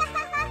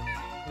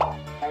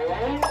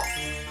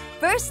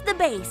 First, the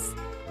base.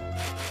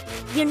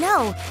 You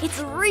know, it's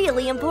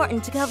really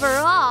important to cover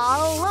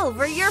all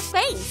over your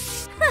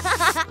face.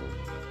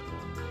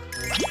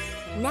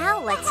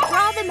 Now let's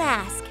draw the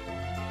mask.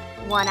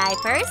 One eye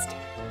first,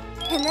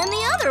 and then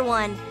the other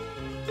one.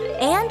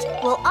 And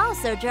we'll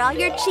also draw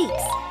your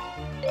cheeks,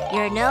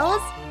 your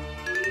nose,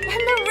 and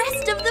the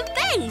rest of the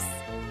face.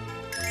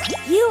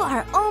 You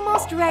are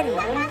almost ready,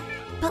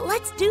 but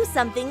let's do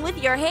something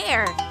with your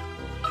hair.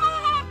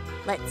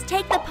 Let's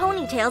take the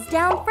ponytails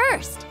down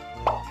first.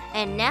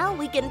 And now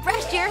we can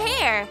brush your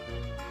hair.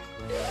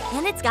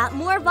 And it's got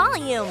more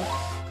volume.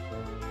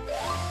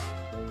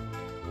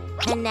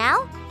 And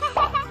now,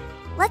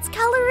 let's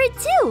color it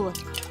too.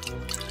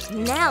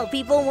 Now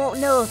people won't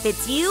know if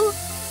it's you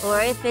or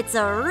if it's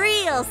a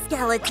real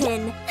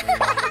skeleton.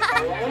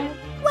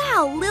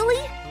 Wow,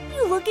 Lily,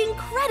 you look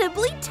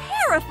incredibly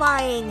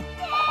terrifying.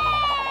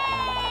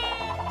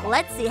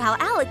 Let's see how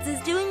Alex is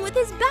doing with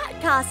his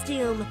bat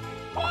costume.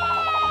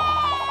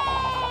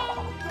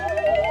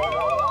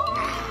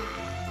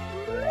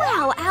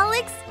 Wow,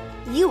 Alex,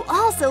 you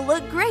also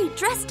look great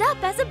dressed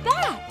up as a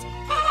bat.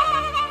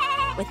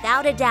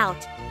 Without a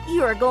doubt,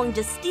 you are going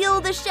to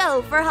steal the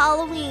show for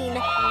Halloween.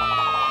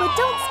 But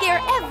don't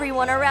scare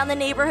everyone around the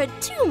neighborhood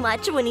too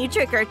much when you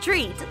trick or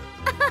treat.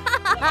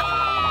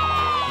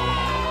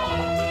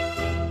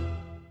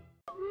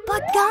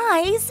 But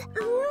guys,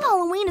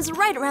 Halloween is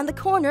right around the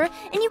corner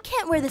and you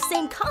can't wear the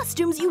same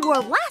costumes you wore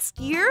last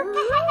year.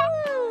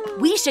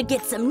 We should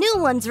get some new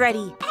ones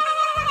ready.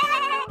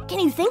 Can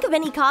you think of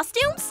any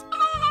costumes?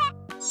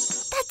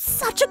 That's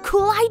such a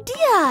cool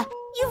idea!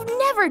 You've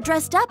never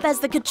dressed up as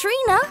the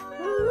Catrina.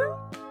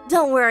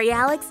 Don't worry,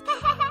 Alex.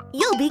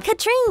 You'll be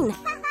Catrine.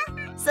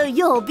 So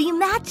you'll be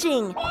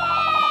matching.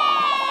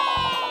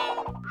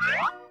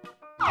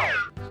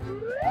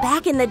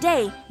 Back in the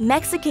day,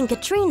 Mexican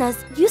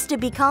Catrinas used to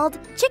be called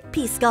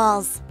chickpea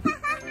skulls.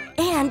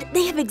 And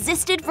they have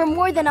existed for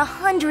more than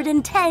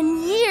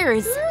 110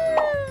 years.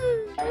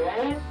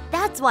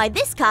 That's why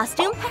this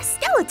costume has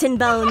skeleton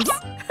bones.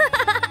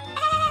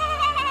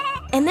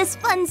 And this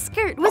fun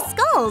skirt with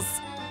skulls.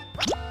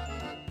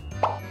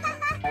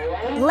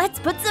 Let's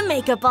put some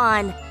makeup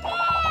on.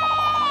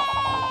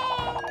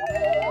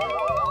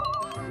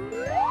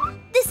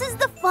 This is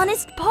the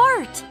funnest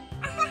part.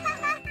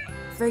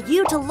 For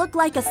you to look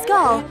like a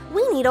skull,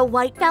 we need a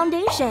white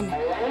foundation.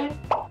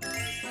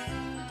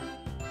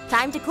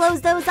 Time to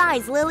close those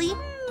eyes, Lily.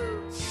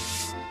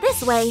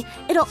 This way,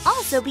 it'll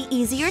also be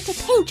easier to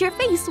paint your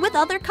face with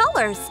other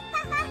colors.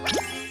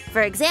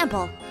 For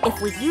example,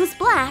 if we use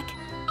black,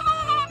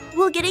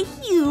 we'll get a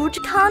huge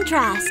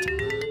contrast.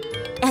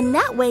 And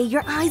that way,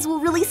 your eyes will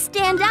really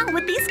stand out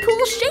with these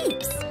cool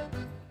shapes.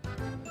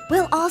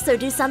 We'll also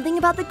do something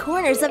about the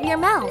corners of your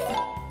mouth.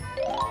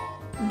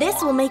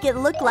 This will make it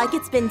look like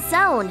it's been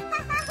sewn.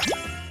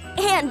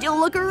 And you'll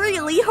look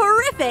really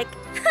horrific.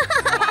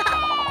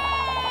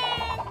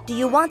 Do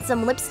you want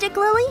some lipstick,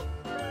 Lily?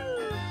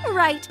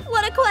 Right,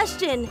 what a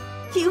question.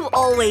 You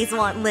always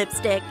want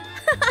lipstick.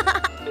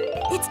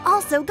 It's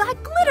also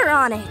got glitter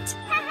on it.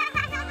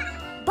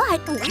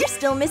 But we're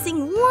still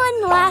missing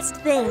one last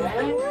thing.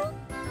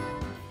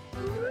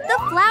 The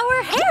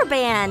flower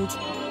hairband.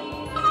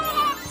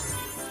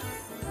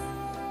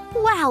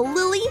 Wow,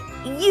 Lily,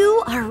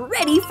 you are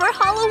ready for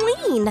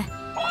Halloween.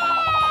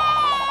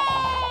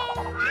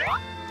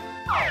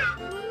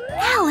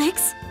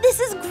 Alex, this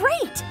is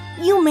great.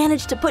 You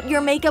managed to put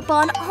your makeup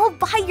on all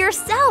by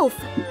yourself.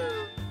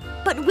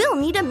 But we'll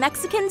need a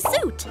Mexican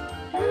suit.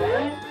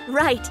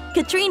 Right,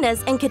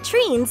 Catrinas and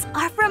Catrines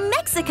are from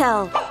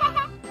Mexico.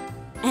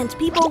 And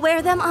people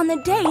wear them on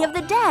the Day of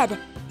the Dead,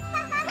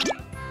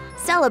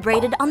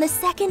 celebrated on the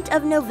 2nd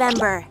of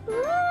November.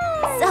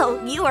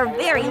 So you are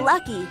very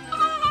lucky,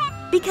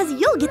 because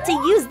you'll get to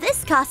use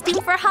this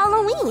costume for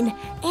Halloween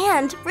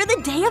and for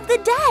the Day of the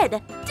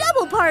Dead.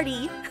 Double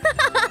party!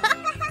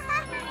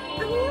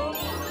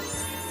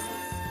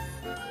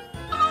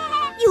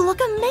 You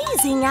look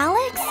amazing,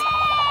 Alex!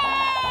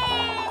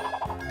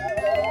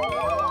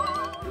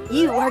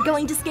 You are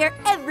going to scare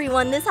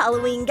everyone this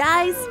Halloween,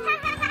 guys!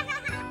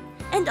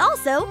 And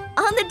also,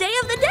 on the Day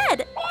of the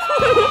Dead!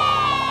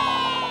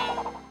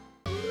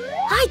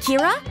 Hi,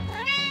 Kira!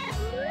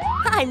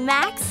 Hi,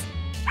 Max!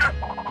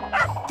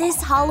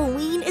 This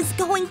Halloween is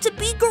going to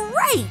be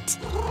great!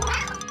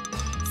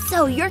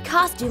 So your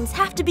costumes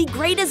have to be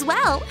great as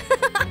well!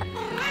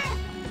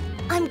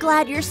 I'm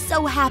glad you're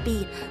so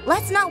happy.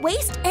 Let's not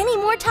waste any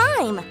more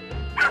time!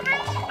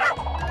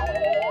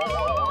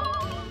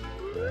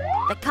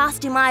 The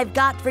costume I've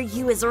got for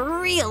you is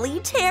really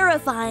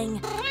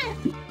terrifying.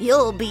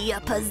 You'll be a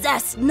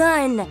possessed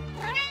nun.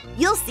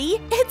 You'll see,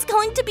 it's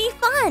going to be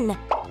fun.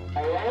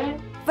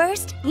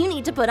 First, you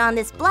need to put on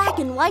this black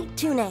and white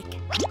tunic.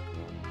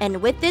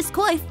 And with this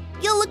coif,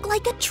 you'll look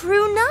like a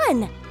true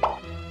nun.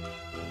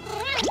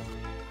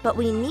 But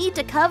we need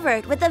to cover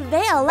it with a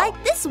veil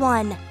like this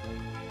one.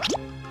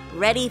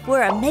 Ready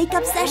for a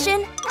makeup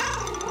session?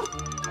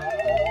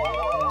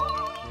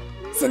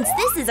 Since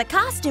this is a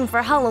costume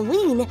for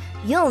Halloween,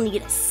 you'll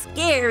need a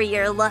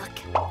scarier look.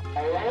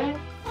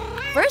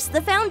 First,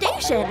 the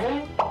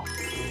foundation.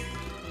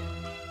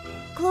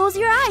 Close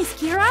your eyes,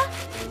 Kira.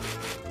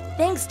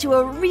 Thanks to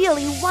a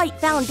really white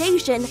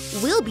foundation,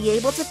 we'll be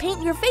able to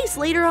paint your face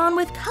later on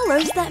with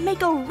colors that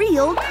make a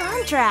real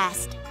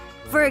contrast.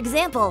 For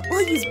example,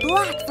 we'll use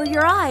black for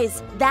your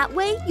eyes. That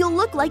way, you'll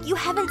look like you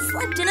haven't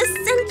slept in a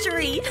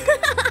century.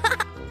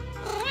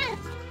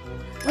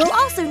 We'll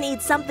also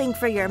need something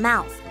for your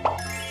mouth.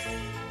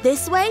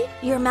 This way,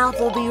 your mouth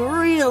will be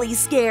really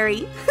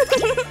scary.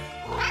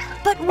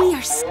 But we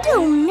are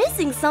still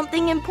missing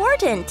something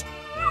important.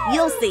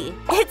 You'll see,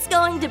 it's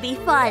going to be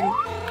fun.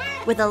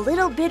 With a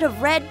little bit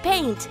of red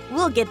paint,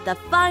 we'll get the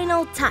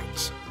final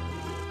touch.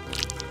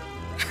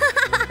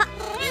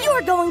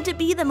 You're going to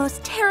be the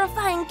most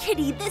terrifying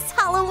kitty this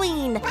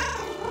Halloween.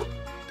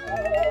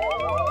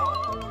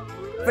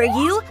 For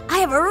you, I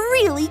have a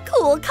really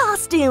cool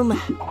costume.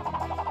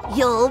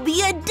 You'll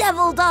be a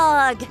devil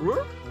dog.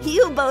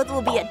 You both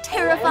will be a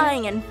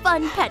terrifying and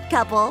fun pet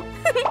couple.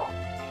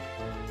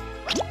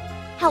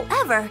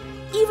 However,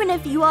 even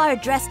if you are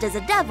dressed as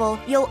a devil,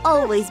 you'll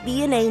always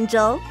be an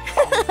angel.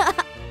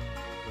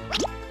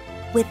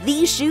 With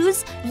these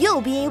shoes,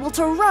 you'll be able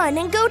to run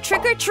and go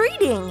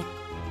trick-or-treating.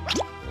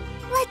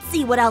 Let's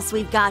see what else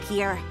we've got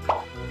here.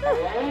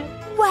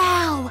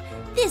 Wow,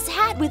 this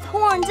hat with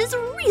horns is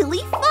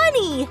really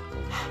funny.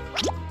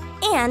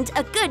 And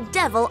a good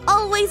devil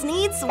always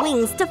needs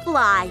wings to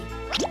fly.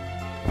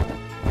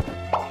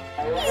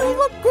 You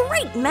look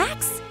great,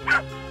 Max.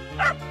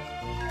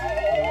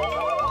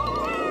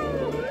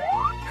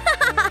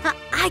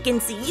 I can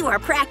see you are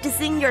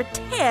practicing your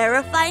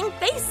terrifying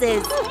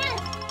faces.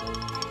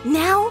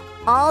 Now,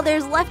 all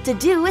there's left to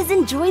do is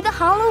enjoy the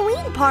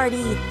Halloween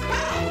party.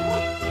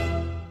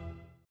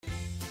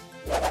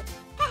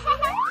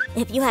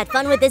 If you had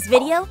fun with this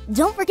video,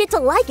 don't forget to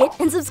like it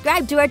and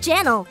subscribe to our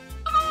channel.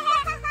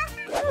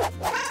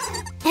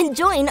 And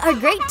join our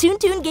great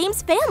ToonToon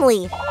Games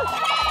family.